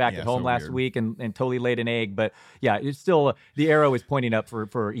bounce back at home last week and totally laid an egg. But yeah, it's still the arrow is pointing up for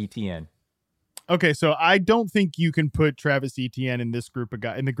ETN. Okay, so I don't think you can put Travis Etienne in this group of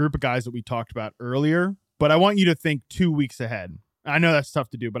guys, in the group of guys that we talked about earlier. But I want you to think 2 weeks ahead. I know that's tough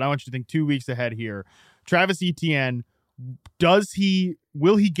to do, but I want you to think 2 weeks ahead here. Travis Etienne,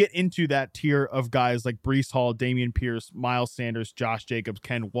 will he get into that tier of guys like Breece Hall, Dameon Pierce, Miles Sanders, Josh Jacobs,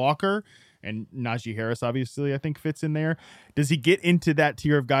 Ken Walker, and Najee Harris, obviously, I think fits in there. Does he get into that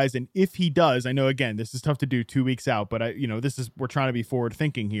tier of guys? And if he does, I know, again, this is tough to do 2 weeks out, but we're trying to be forward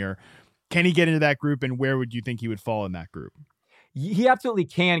thinking here. Can he get into that group, and where would you think he would fall in that group? He absolutely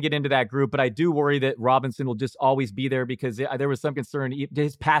can get into that group, but I do worry that Robinson will just always be there because there was some concern.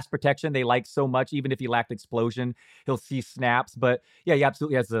 His pass protection, they like so much, even if he lacked explosion, he'll see snaps. But yeah, he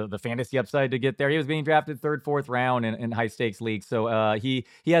absolutely has the fantasy upside to get there. He was being drafted 3rd, 4th round in high stakes leagues. So he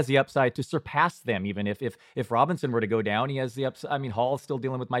has the upside to surpass them. Even if Robinson were to go down, he has the upside. I mean, Hall's still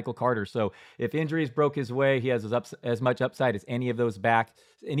dealing with Michael Carter. So if injuries broke his way, he has as much upside as any of those back.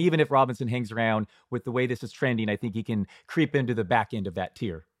 And even if Robinson hangs around with the way this is trending, I think he can creep into the back end of that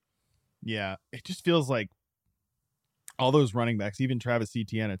tier. Yeah, it just feels like all those running backs, even Travis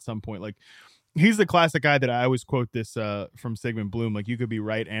Etienne at some point, like he's the classic guy that I always quote this from Sigmund Bloom, like you could be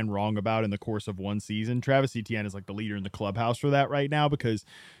right and wrong about in the course of one season. Travis Etienne is like the leader in the clubhouse for that right now, because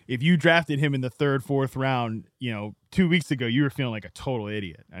if you drafted him in the 3rd, 4th round, 2 weeks ago, you were feeling like a total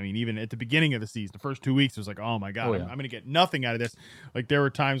idiot. I mean, even at the beginning of the season, the first 2 weeks, it was like, oh my God, I'm going to get nothing out of this. Like there were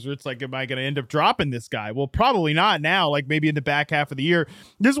times where it's like, am I going to end up dropping this guy? Well, probably not now, like maybe in the back half of the year.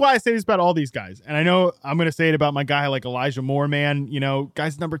 This is why I say this about all these guys. And I know I'm going to say it about my guy like Elijah Moore, man,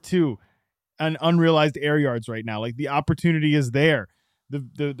 guy's number 2. And unrealized air yards right now. Like the opportunity is there.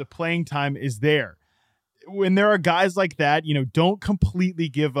 The playing time is there. When there are guys like that, don't completely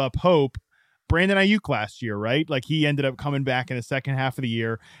give up hope. Brandon Ayuk last year, right? Like he ended up coming back in the second half of the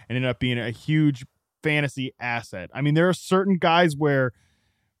year and ended up being a huge fantasy asset. I mean, there are certain guys where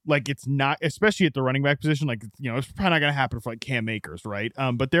like it's not, especially at the running back position, like, it's probably not going to happen for like Cam Akers, right?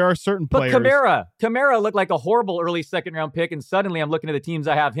 But there are certain players. But Kamara looked like a horrible early 2nd round pick, and suddenly I'm looking at the teams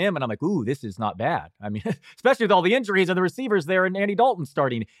I have him, and I'm like, ooh, this is not bad. I mean, especially with all the injuries and the receivers there and Andy Dalton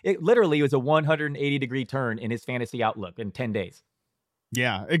starting. It literally was a 180-degree turn in his fantasy outlook in 10 days.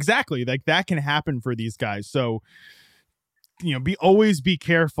 Yeah, exactly. Like that can happen for these guys. So always be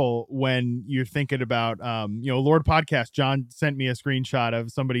careful when you're thinking about, Lord Podcast. John sent me a screenshot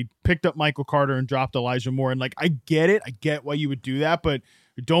of somebody picked up Michael Carter and dropped Elijah Moore. And like, I get it. I get why you would do that, but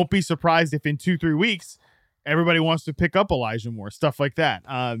don't be surprised if in 2-3 weeks, everybody wants to pick up Elijah Moore, stuff like that.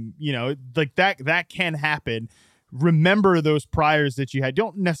 Like that can happen. Remember those priors that you had.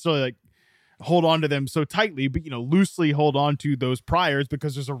 Don't necessarily like hold on to them so tightly, but loosely hold on to those priors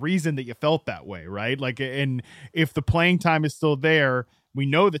because there's a reason that you felt that way, right? Like, and if the playing time is still there, we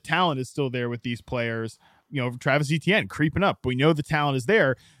know the talent is still there with these players. Travis Etienne creeping up, we know the talent is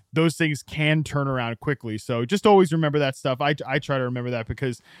there. Those things can turn around quickly. So just always remember that stuff. I try to remember that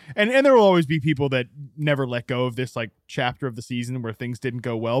because, and there will always be people that never let go of this like chapter of the season where things didn't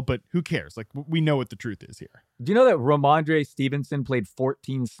go well, but who cares? Like, we know what the truth is here. Do you know that Ramondre Stevenson played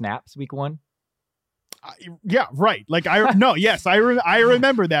 14 snaps week 1? Yeah, right. Like I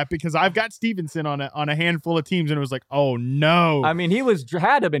remember that because I've got Stevenson on a handful of teams, and it was like, oh no. I mean, he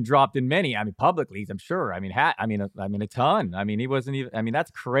had to have been dropped in many. I mean, publicly, I'm sure. I mean, a ton. I mean, he wasn't even. I mean, that's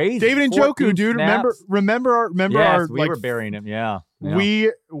crazy. David Njoku, dude. Snaps. Remember yes, our. We were burying him. Yeah.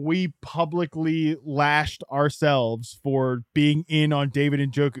 We publicly lashed ourselves for being in on David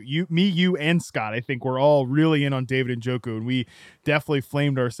Njoku. You, and Scott, I think we're all really in on David Njoku, and we definitely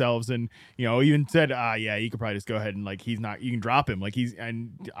flamed ourselves, and even said, yeah, you could probably just go ahead and like he's not. You can drop him. Like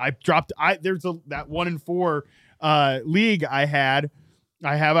I dropped. There's that 1-4 league I had.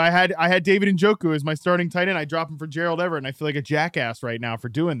 I had David Njoku as my starting tight end. I dropped him for Gerald Everett, and I feel like a jackass right now for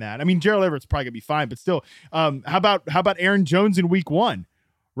doing that. I mean, Gerald Everett's probably gonna be fine, but still, how about Aaron Jones in week 1,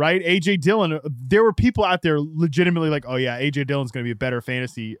 right? AJ Dillon. There were people out there legitimately like, oh yeah, AJ Dillon's gonna be a better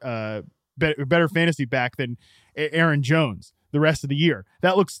fantasy back than Aaron Jones the rest of the year.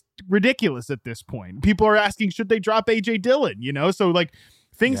 That looks ridiculous at this point. People are asking, should they drop AJ Dillon? So like.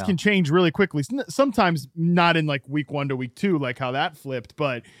 Things can change really quickly. Sometimes not in like week 1 to week 2, like how that flipped,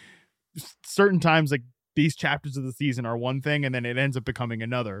 but certain times like these chapters of the season are one thing and then it ends up becoming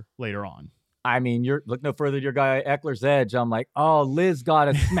another later on. I mean, you're look no further to your guy Eckler's Edge. I'm like, oh, Liz got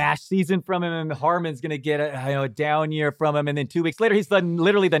a smash season from him, and Harmon's gonna get a down year from him, and then 2 weeks later, he's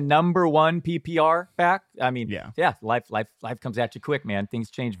literally the number 1 PPR back. I mean, yeah, life comes at you quick, man. Things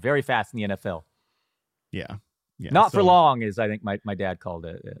change very fast in the NFL. Yeah. Yeah, not for long, as I think my dad called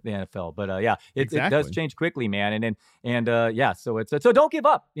it, the NFL. But it does change quickly, man. So don't give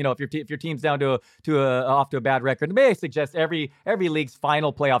up. If your team's down to off to a bad record, may I suggest every league's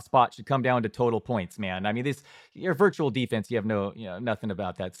final playoff spot should come down to total points, man. I mean, your virtual defense, you have nothing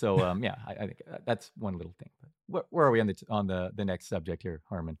about that. So I think that's one little thing. But where are we on the next subject here,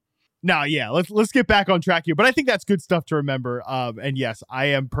 Harmon? No, yeah, let's get back on track here. But I think that's good stuff to remember. And yes, I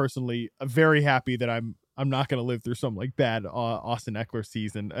am personally very happy that I'm not going to live through some like bad Austin Eckler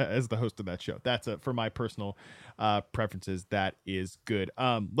season as the host of that show. That's for my personal preferences. That is good.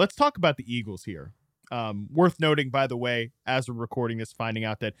 Let's talk about the Eagles here. Worth noting, by the way, as we're recording this, finding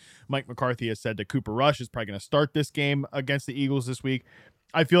out that Mike McCarthy has said that Cooper Rush is probably going to start this game against the Eagles this week.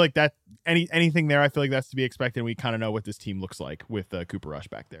 I feel like that anything there, I feel like that's to be expected. We kind of know what this team looks like with Cooper Rush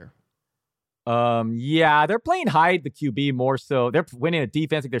back there. Yeah, they're playing hide the QB more so. They're winning a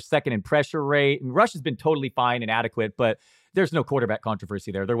defense, like they're second in pressure rate. And Rush has been totally fine and adequate, but there's no quarterback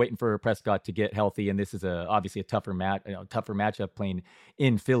controversy there. They're waiting for Prescott to get healthy, and this is obviously a tougher matchup playing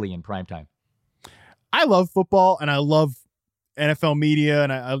in Philly in primetime. I love football and I love NFL media,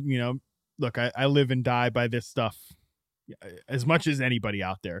 and I live and die by this stuff as much as anybody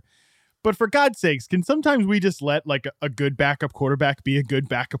out there. But for God's sakes, can sometimes we just let like a good backup quarterback be a good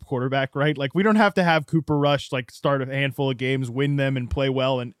backup quarterback, right? Like we don't have to have Cooper Rush like start a handful of games, win them, and play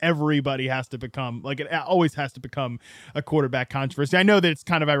well, and everybody has to become like it always has to become a quarterback controversy. I know that it's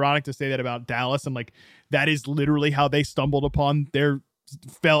kind of ironic to say that about Dallas, and like that is literally how they stumbled upon their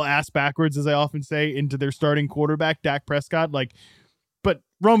fell ass backwards, as I often say, into their starting quarterback, Dak Prescott. Like, but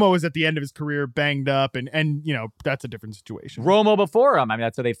Romo is at the end of his career banged up, and that's a different situation. Romo before him, I mean,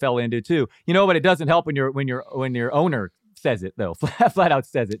 that's what they fell into too. But it doesn't help when your owner says it though, flat out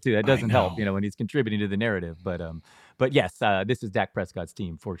says it too. That doesn't help, when he's contributing to the narrative. But yes, this is Dak Prescott's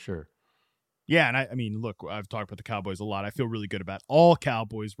team for sure. Yeah, and I mean, look, I've talked about the Cowboys a lot. I feel really good about all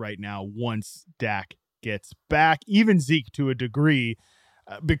Cowboys right now once Dak gets back, even Zeke to a degree,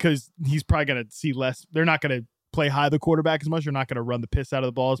 because he's probably going to see less. They're not going to play high the quarterback as much. They're not going to run the piss out of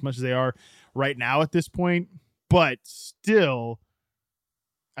the ball as much as they are right now at this point. But still,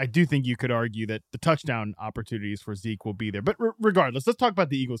 I do think you could argue that the touchdown opportunities for Zeke will be there. But regardless, let's talk about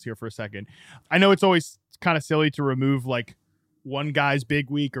the Eagles here for a second. I know it's always kind of silly to remove like one guy's big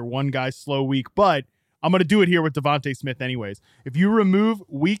week or one guy's slow week, but I'm going to do it here with Devontae Smith anyways. If you remove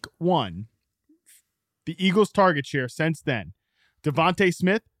week 1 The Eagles' target share since then: Devontae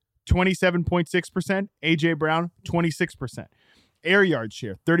Smith, 27.6%, A.J. Brown, 26%. Air yard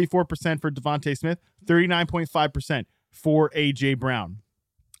share, 34% for Devontae Smith, 39.5% for A.J. Brown.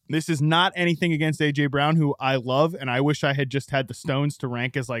 This is not anything against A.J. Brown, who I love, and I wish I had just had the stones to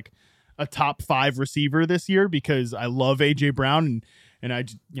rank as like a top 5 receiver this year, because I love A.J. Brown, and I,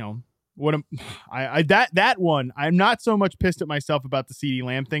 that one, I'm not so much pissed at myself about the CeeDee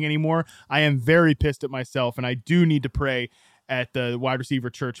Lamb thing anymore. I am very pissed at myself, and I do need to pray at the wide receiver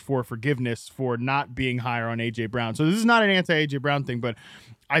church for forgiveness for not being higher on A.J. Brown. So this is not an anti-A.J. Brown thing, but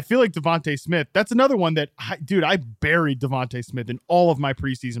I feel like Devontae Smith, that's another one that, I buried Devontae Smith in all of my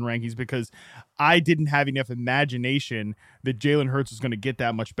preseason rankings because I didn't have enough imagination that Jalen Hurts was going to get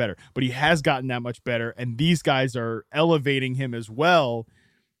that much better. But he has gotten that much better, and these guys are elevating him as well.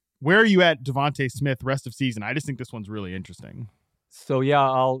 Where are you at Devontae Smith rest of season? I just think this one's really interesting. So, yeah,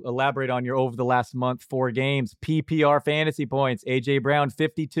 I'll elaborate on your over the last month, 4 games. PPR fantasy points, A.J. Brown,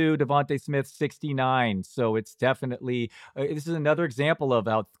 52, Devontae Smith, 69. So it's definitely, this is another example of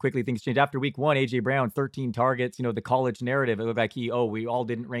how quickly things change. After week 1, A.J. Brown, 13 targets, the college narrative, it looked like we all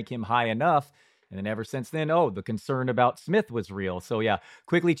didn't rank him high enough. And then ever since then, the concern about Smith was real. So, yeah,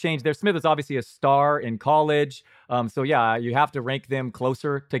 quickly changed there. Smith was obviously a star in college. So, yeah, you have to rank them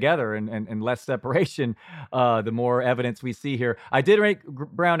closer together and less separation the more evidence we see here. I did rank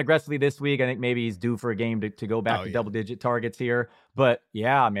Brown aggressively this week. I think maybe he's due for a game to go back to double-digit targets here. But,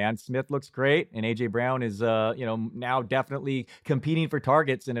 yeah, man, Smith looks great. And A.J. Brown is, now definitely competing for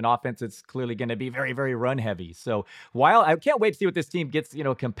targets in an offense that's clearly going to be very, very run-heavy. So, while I can't wait to see what this team gets,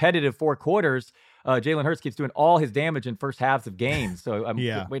 competitive 4 quarters, Jalen Hurts keeps doing all his damage in first halves of games. So I'm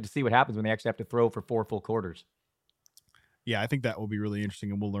waiting to see what happens when they actually have to throw for 4 full quarters. Yeah, I think that will be really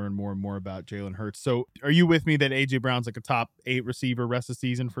interesting, and we'll learn more and more about Jalen Hurts. So are you with me that A.J. Brown's like a top 8 receiver rest of the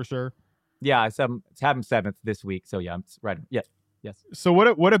season for sure? Yeah, it's have him 7th this week. So, yeah, I'm right. Yeah, yes. So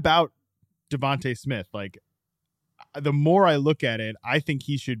what about Devontae Smith? Like, the more I look at it, I think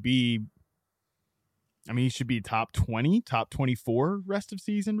he should be top 20, top 24 rest of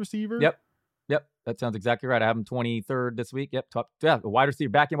season receiver. Yep, that sounds exactly right. I have him 23rd this week. Yep, wide receiver,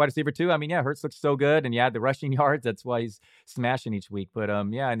 back in wide receiver 2. I mean, yeah, Hurts looks so good, and the rushing yards. That's why he's smashing each week. But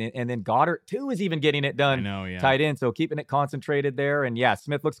and then Goddard too is even getting it done. I know, yeah. Tight end, so keeping it concentrated there. And yeah,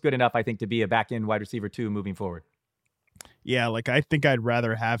 Smith looks good enough, I think, to be a back end wide receiver 2 moving forward. Yeah, like I think I'd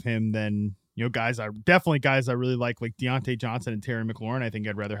rather have him than guys I really like Deontay Johnson and Terry McLaurin. I think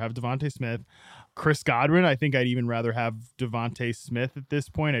I'd rather have Devontae Smith. Chris Godwin, I think I'd even rather have Devontae Smith at this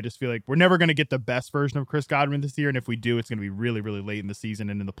point. I just feel like we're never going to get the best version of Chris Godwin this year, and if we do, it's going to be really, really late in the season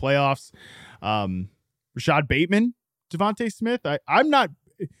and in the playoffs. Rashad Bateman, Devontae Smith. I'm not.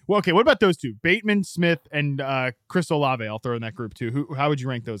 Well, okay, what about those two? Bateman, Smith, and Chris Olave. I'll throw in that group too. How would you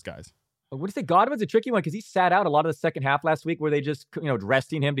rank those guys? What do you say? Godwin's a tricky one because he sat out a lot of the second half last week. Were they just,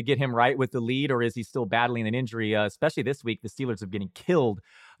 resting him to get him right with the lead, or is he still battling an injury? Especially this week, the Steelers are getting killed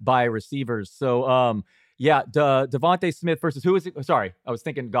by receivers. So, Devontae Smith versus who is it? Sorry, I was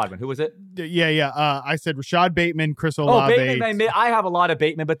thinking Godwin. Who was it? I said Rashad Bateman, Chris Olave. Bateman. I have a lot of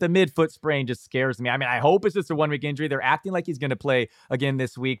Bateman, but the mid-foot sprain just scares me. I mean, I hope it's just a 1-week injury. They're acting like he's going to play again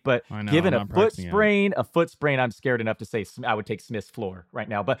this week, but given a foot sprain, I'm scared enough to say I would take Smith's floor right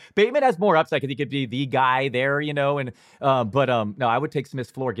now. But Bateman has more upside because he could be the guy there, no, I would take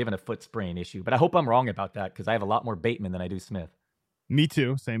Smith's floor given a foot sprain issue. But I hope I'm wrong about that because I have a lot more Bateman than I do Smith. Me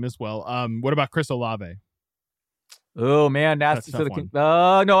too. Same as well. What about Chris Olave? Oh, man. That's so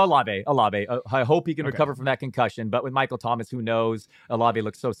Olave. I hope he can recover from that concussion. But with Michael Thomas, who knows? Olave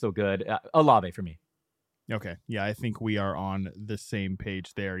looks so good. Olave for me. Okay. Yeah, I think we are on the same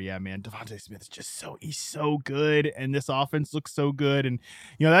page there. Yeah, man. Devontae Smith is just he's so good. And this offense looks so good. And,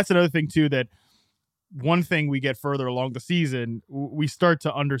 that's another thing, too, that one thing we get further along the season, we start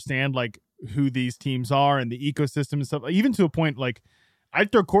to understand, who these teams are and the ecosystem and stuff. Even to a point,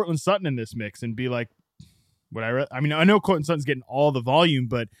 I'd throw Courtland Sutton in this mix and be like, I know Courtland Sutton's getting all the volume,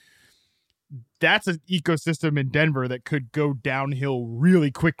 but that's an ecosystem in Denver that could go downhill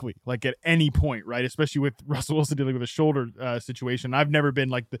really quickly, at any point, right? Especially with Russell Wilson dealing with a shoulder situation. I've never been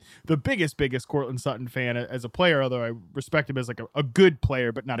the biggest Courtland Sutton fan as a player, although I respect him as a good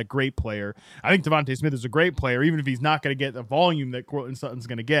player, but not a great player. I think Devontae Smith is a great player, even if he's not going to get the volume that Courtland Sutton's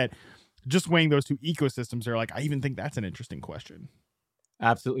going to get. Just weighing those two ecosystems are I even think that's an interesting question.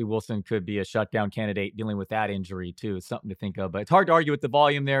 Absolutely. Wilson could be a shutdown candidate dealing with that injury too. It's something to think of, but it's hard to argue with the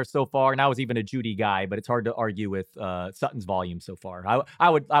volume there so far. And I was even a Judy guy, but it's hard to argue with Sutton's volume so far. I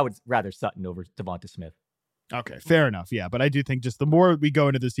would rather Sutton over Devonta Smith. Okay, fair enough. Yeah, but I do think just the more we go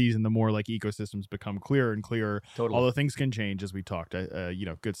into the season, the more ecosystems become clearer and clearer. Totally. Although things can change as we talked.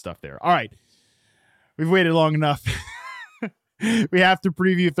 Good stuff there. All right. we've waited long enough. We have to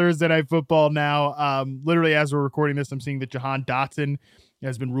preview Thursday Night Football now. Literally, as we're recording this, I'm seeing that Jahan Dotson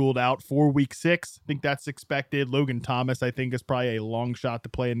has been ruled out for Week 6. I think that's expected. Logan Thomas, I think, is probably a long shot to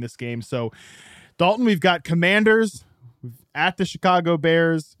play in this game. So, Dalton, we've got Commanders at the Chicago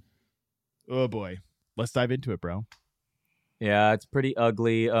Bears. Oh, boy. Let's dive into it, bro. Yeah, it's pretty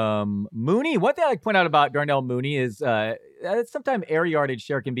ugly. Mooney, one thing I point out about Darnell Mooney is sometimes air yardage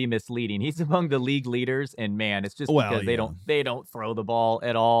share can be misleading. He's among the league leaders, and man, it's just because they don't throw the ball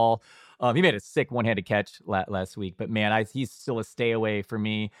at all. He made a sick one-handed catch last week, but man, he's still a stay away for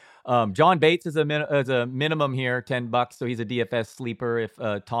me. John Bates is a minimum here, $10, so he's a DFS sleeper if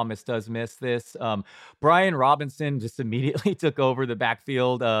Thomas does miss this. Brian Robinson just immediately took over the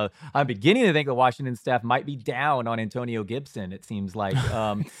backfield. I'm beginning to think the Washington staff might be down on Antonio Gibson. It seems like.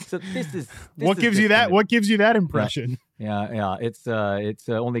 So what gives you that impression? Yeah. It's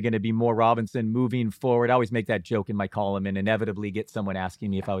only going to be more Robinson moving forward. I always make that joke in my column and inevitably get someone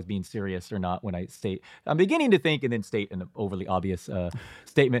asking me if I was being serious or not when I state. I'm beginning to think and then state an overly obvious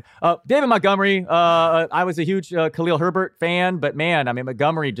statement. David Montgomery, I was a huge Khalil Herbert fan, but man, I mean,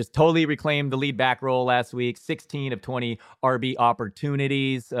 Montgomery just totally reclaimed the lead back role last week, 16 of 20 RB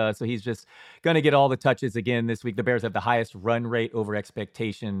opportunities. So he's just going to get all the touches again this week. The Bears have the highest run rate over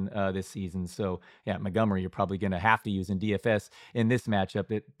expectation this season. So yeah, Montgomery, you're probably going to have to use in DFS in this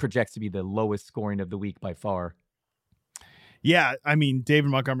matchup. It projects to be the lowest scoring of the week by far. Yeah, I mean,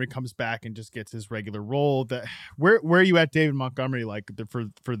 David Montgomery comes back and just gets his regular role. Where are you at, David Montgomery,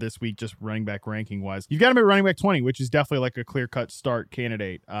 for this week, just running back ranking wise? You've got him at running back 20, which is definitely like a clear cut start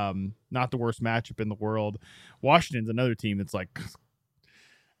candidate. Not the worst matchup in the world. Washington's another team that's like,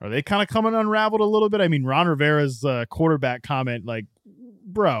 are they kind of coming unraveled a little bit? I mean, Ron Rivera's quarterback comment, like,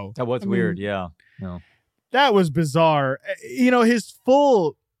 bro, that was weird. Yeah, no, that was bizarre. His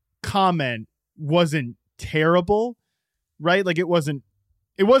full comment wasn't terrible. Right? Like it wasn't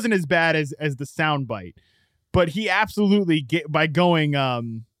as bad as the soundbite, but he absolutely by going,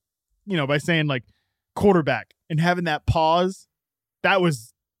 by saying like quarterback and having that pause, that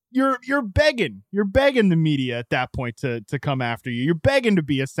was, you're begging the media at that point to come after you. You're begging to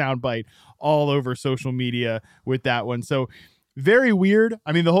be a soundbite all over social media with that one. So very weird.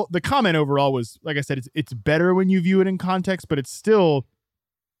 I mean, the comment overall was, like I said, it's better when you view it in context, but it's still,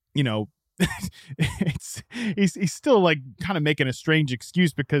 he's still like kind of making a strange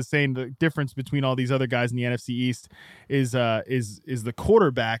excuse because saying the difference between all these other guys in the NFC East is the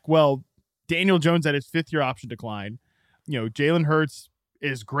quarterback. Well, Daniel Jones had his 5th-year option decline. Jalen Hurts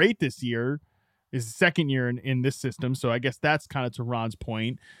is great this year, his second year in this system. So I guess that's kind of to Ron's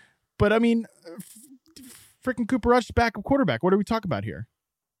point. But I mean, freaking Cooper Rush backup quarterback. What are we talking about here?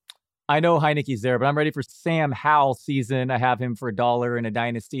 I know Heineke's there, but I'm ready for Sam Howell season. I have him for $1 in a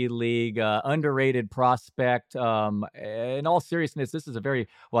dynasty league. Underrated prospect. In all seriousness, this is I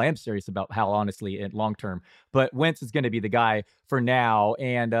am serious about Howell, honestly, in long term. But Wentz is going to be the guy for now.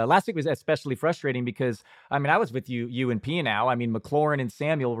 And last week was especially frustrating because, I mean, I was with you and P now. I mean, McLaurin and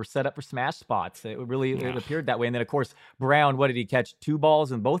Samuel were set up for smash spots. It appeared that way. And then, of course, Brown, what did he catch? 2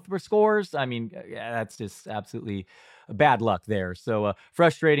 balls and both were scores? I mean, that's just absolutely bad luck there. So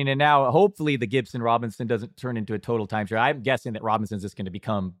frustrating. And now hopefully the Gibson Robinson doesn't turn into a total timeshare. I'm guessing that Robinson's just going to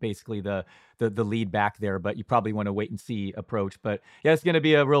become basically the lead back there, but you probably want to wait and see approach. But yeah, it's going to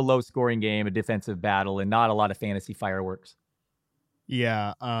be a real low scoring game, a defensive battle, and not a lot of fantasy fireworks.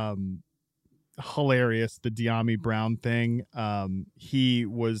 Yeah. Hilarious. The De'Ami Brown thing. He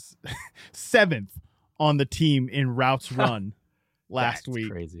was 7th on the team in routes run last week.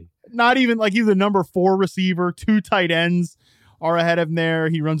 Crazy. Not even like he's the number 4 receiver. 2 tight ends are ahead of him there.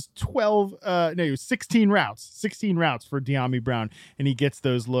 He runs 16 routes for De'Ami Brown, and he gets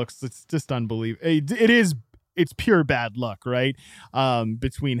those looks. It's just unbelievable. It's pure bad luck, right?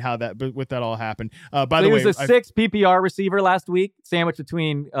 Between with that all happened. By the way, he was a 6 PPR receiver last week, sandwiched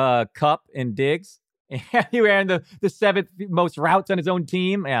between Kupp and Diggs. And he ran the 7th most routes on his own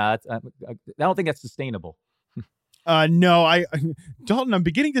team. Yeah, I don't think that's sustainable. No, Dalton, I'm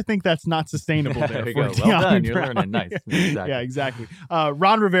beginning to think that's not sustainable. There you go. Well done. You're learning. Nice. Exactly. Yeah, exactly.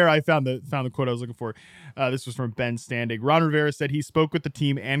 Ron Rivera, I found the quote I was looking for. This was from Ben Standig. Ron Rivera said he spoke with the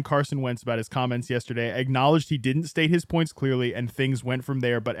team and Carson Wentz about his comments yesterday, acknowledged he didn't state his points clearly, and things went from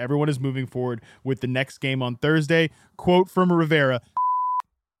there, but everyone is moving forward with the next game on Thursday. Quote from Rivera,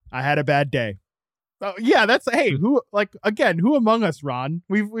 I had a bad day. Yeah, that's who among us, Ron?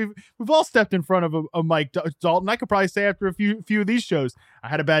 We've all stepped in front of a mic. Dalton, I could probably say after a few of these shows, I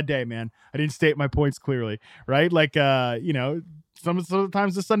had a bad day, man. I didn't state my points clearly, right? Like,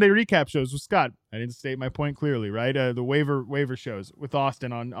 sometimes the Sunday recap shows with Scott. I didn't state my point clearly, right? The waiver shows with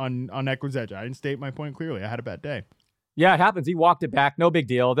Austin on Equity's Edge. I didn't state my point clearly. I had a bad day. Yeah, it happens. He walked it back. No big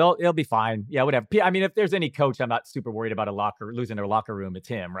deal. It'll be fine. Yeah, whatever. I mean, if there's any coach I'm not super worried about losing their locker room, it's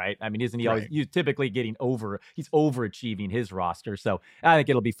him, right? I mean, isn't he always, he's typically he's overachieving his roster. So I think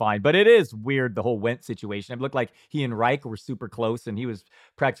it'll be fine. But it is weird, the whole Wentz situation. It looked like he and Reich were super close and he was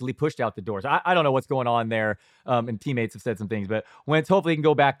practically pushed out the doors. I don't know what's going on there. And teammates have said some things, but Wentz hopefully can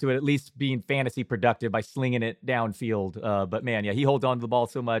go back to it, at least being fantasy productive by slinging it downfield. But man, yeah, he holds on to the ball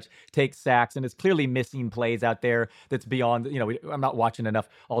so much, takes sacks, and is clearly missing plays out there that's beyond, I'm not watching enough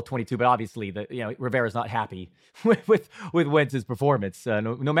all 22, but obviously Rivera's not happy with Wentz's performance,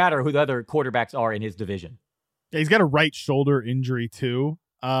 no matter who the other quarterbacks are in his division. Yeah, he's got a right shoulder injury too.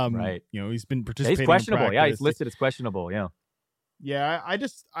 Right. He's been participating. He's questionable. In yeah, he's listed as questionable. Yeah. Yeah,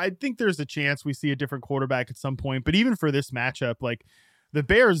 I think there's a chance we see a different quarterback at some point. But even for this matchup, like the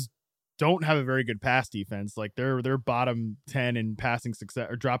Bears don't have a very good pass defense. Like they're bottom 10 in passing success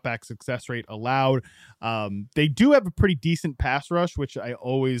or drop back success rate allowed. They do have a pretty decent pass rush, which I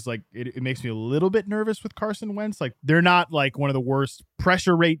always like. It makes me a little bit nervous with Carson Wentz. Like they're not like one of the worst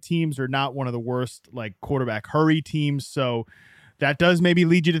pressure rate teams or not one of the worst like quarterback hurry teams. So that does maybe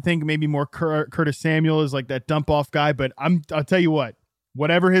lead you to think maybe more Curtis Samuel is like that dump off guy. But I'll tell you what,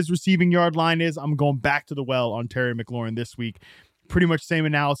 whatever his receiving yard line is, I'm going back to the well on Terry McLaurin this week. Pretty much same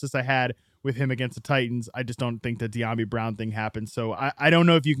analysis I had with him against the Titans. I just don't think the De'Ami Brown thing happened. So I don't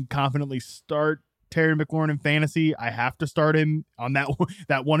know if you can confidently start Terry McLaurin in fantasy. I have to start him on that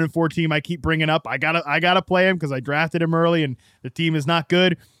 1-4 team I keep bringing up. I gotta play him because I drafted him early and the team is not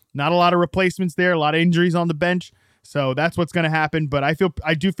good. Not a lot of replacements there. A lot of injuries on the bench. So that's what's going to happen. But I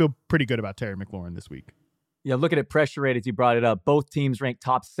do feel pretty good about Terry McLaurin this week. Yeah, looking at pressure rate as you brought it up, both teams ranked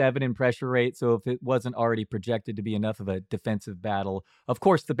top 7 in pressure rate. So if it wasn't already projected to be enough of a defensive battle, of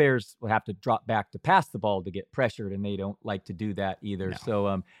course the Bears will have to drop back to pass the ball to get pressured, and they don't like to do that either. No.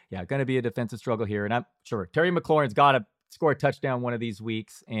 So going to be a defensive struggle here, and I'm sure Terry McLaurin's got to score a touchdown one of these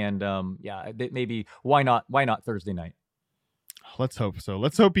weeks, and maybe why not Thursday night? Let's hope so.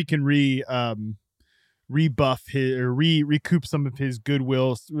 Let's hope he can rebuff his or recoup some of his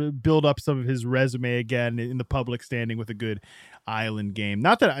goodwill, build up some of his resume again in the public standing with a good Island game.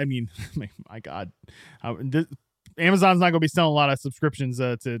 Not that, I mean, my God, Amazon's not going to be selling a lot of subscriptions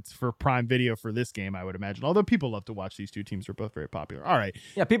for Prime Video for this game, I would imagine. Although people love to watch these two teams. They're both very popular. All right.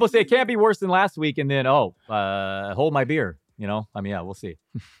 Yeah, people say it can't be worse than last week, and then, hold my beer. We'll see.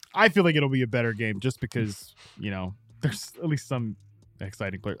 I feel like it'll be a better game just because, there's at least some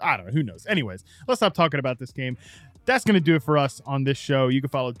exciting players. I don't know. Who knows? Anyways, let's stop talking about this game. That's going to do it for us on this show. You can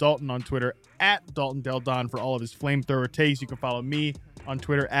follow Dalton on Twitter at DaltonDelDon for all of his flamethrower takes. You can follow me on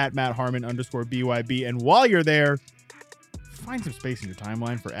Twitter at MattHarmon_BYB. And while you're there, find some space in your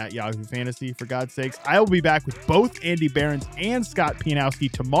timeline for at Yahoo Fantasy, for God's sakes. I will be back with both Andy Behrens and Scott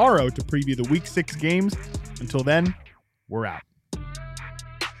Pianowski tomorrow to preview the Week 6 games. Until then, we're out.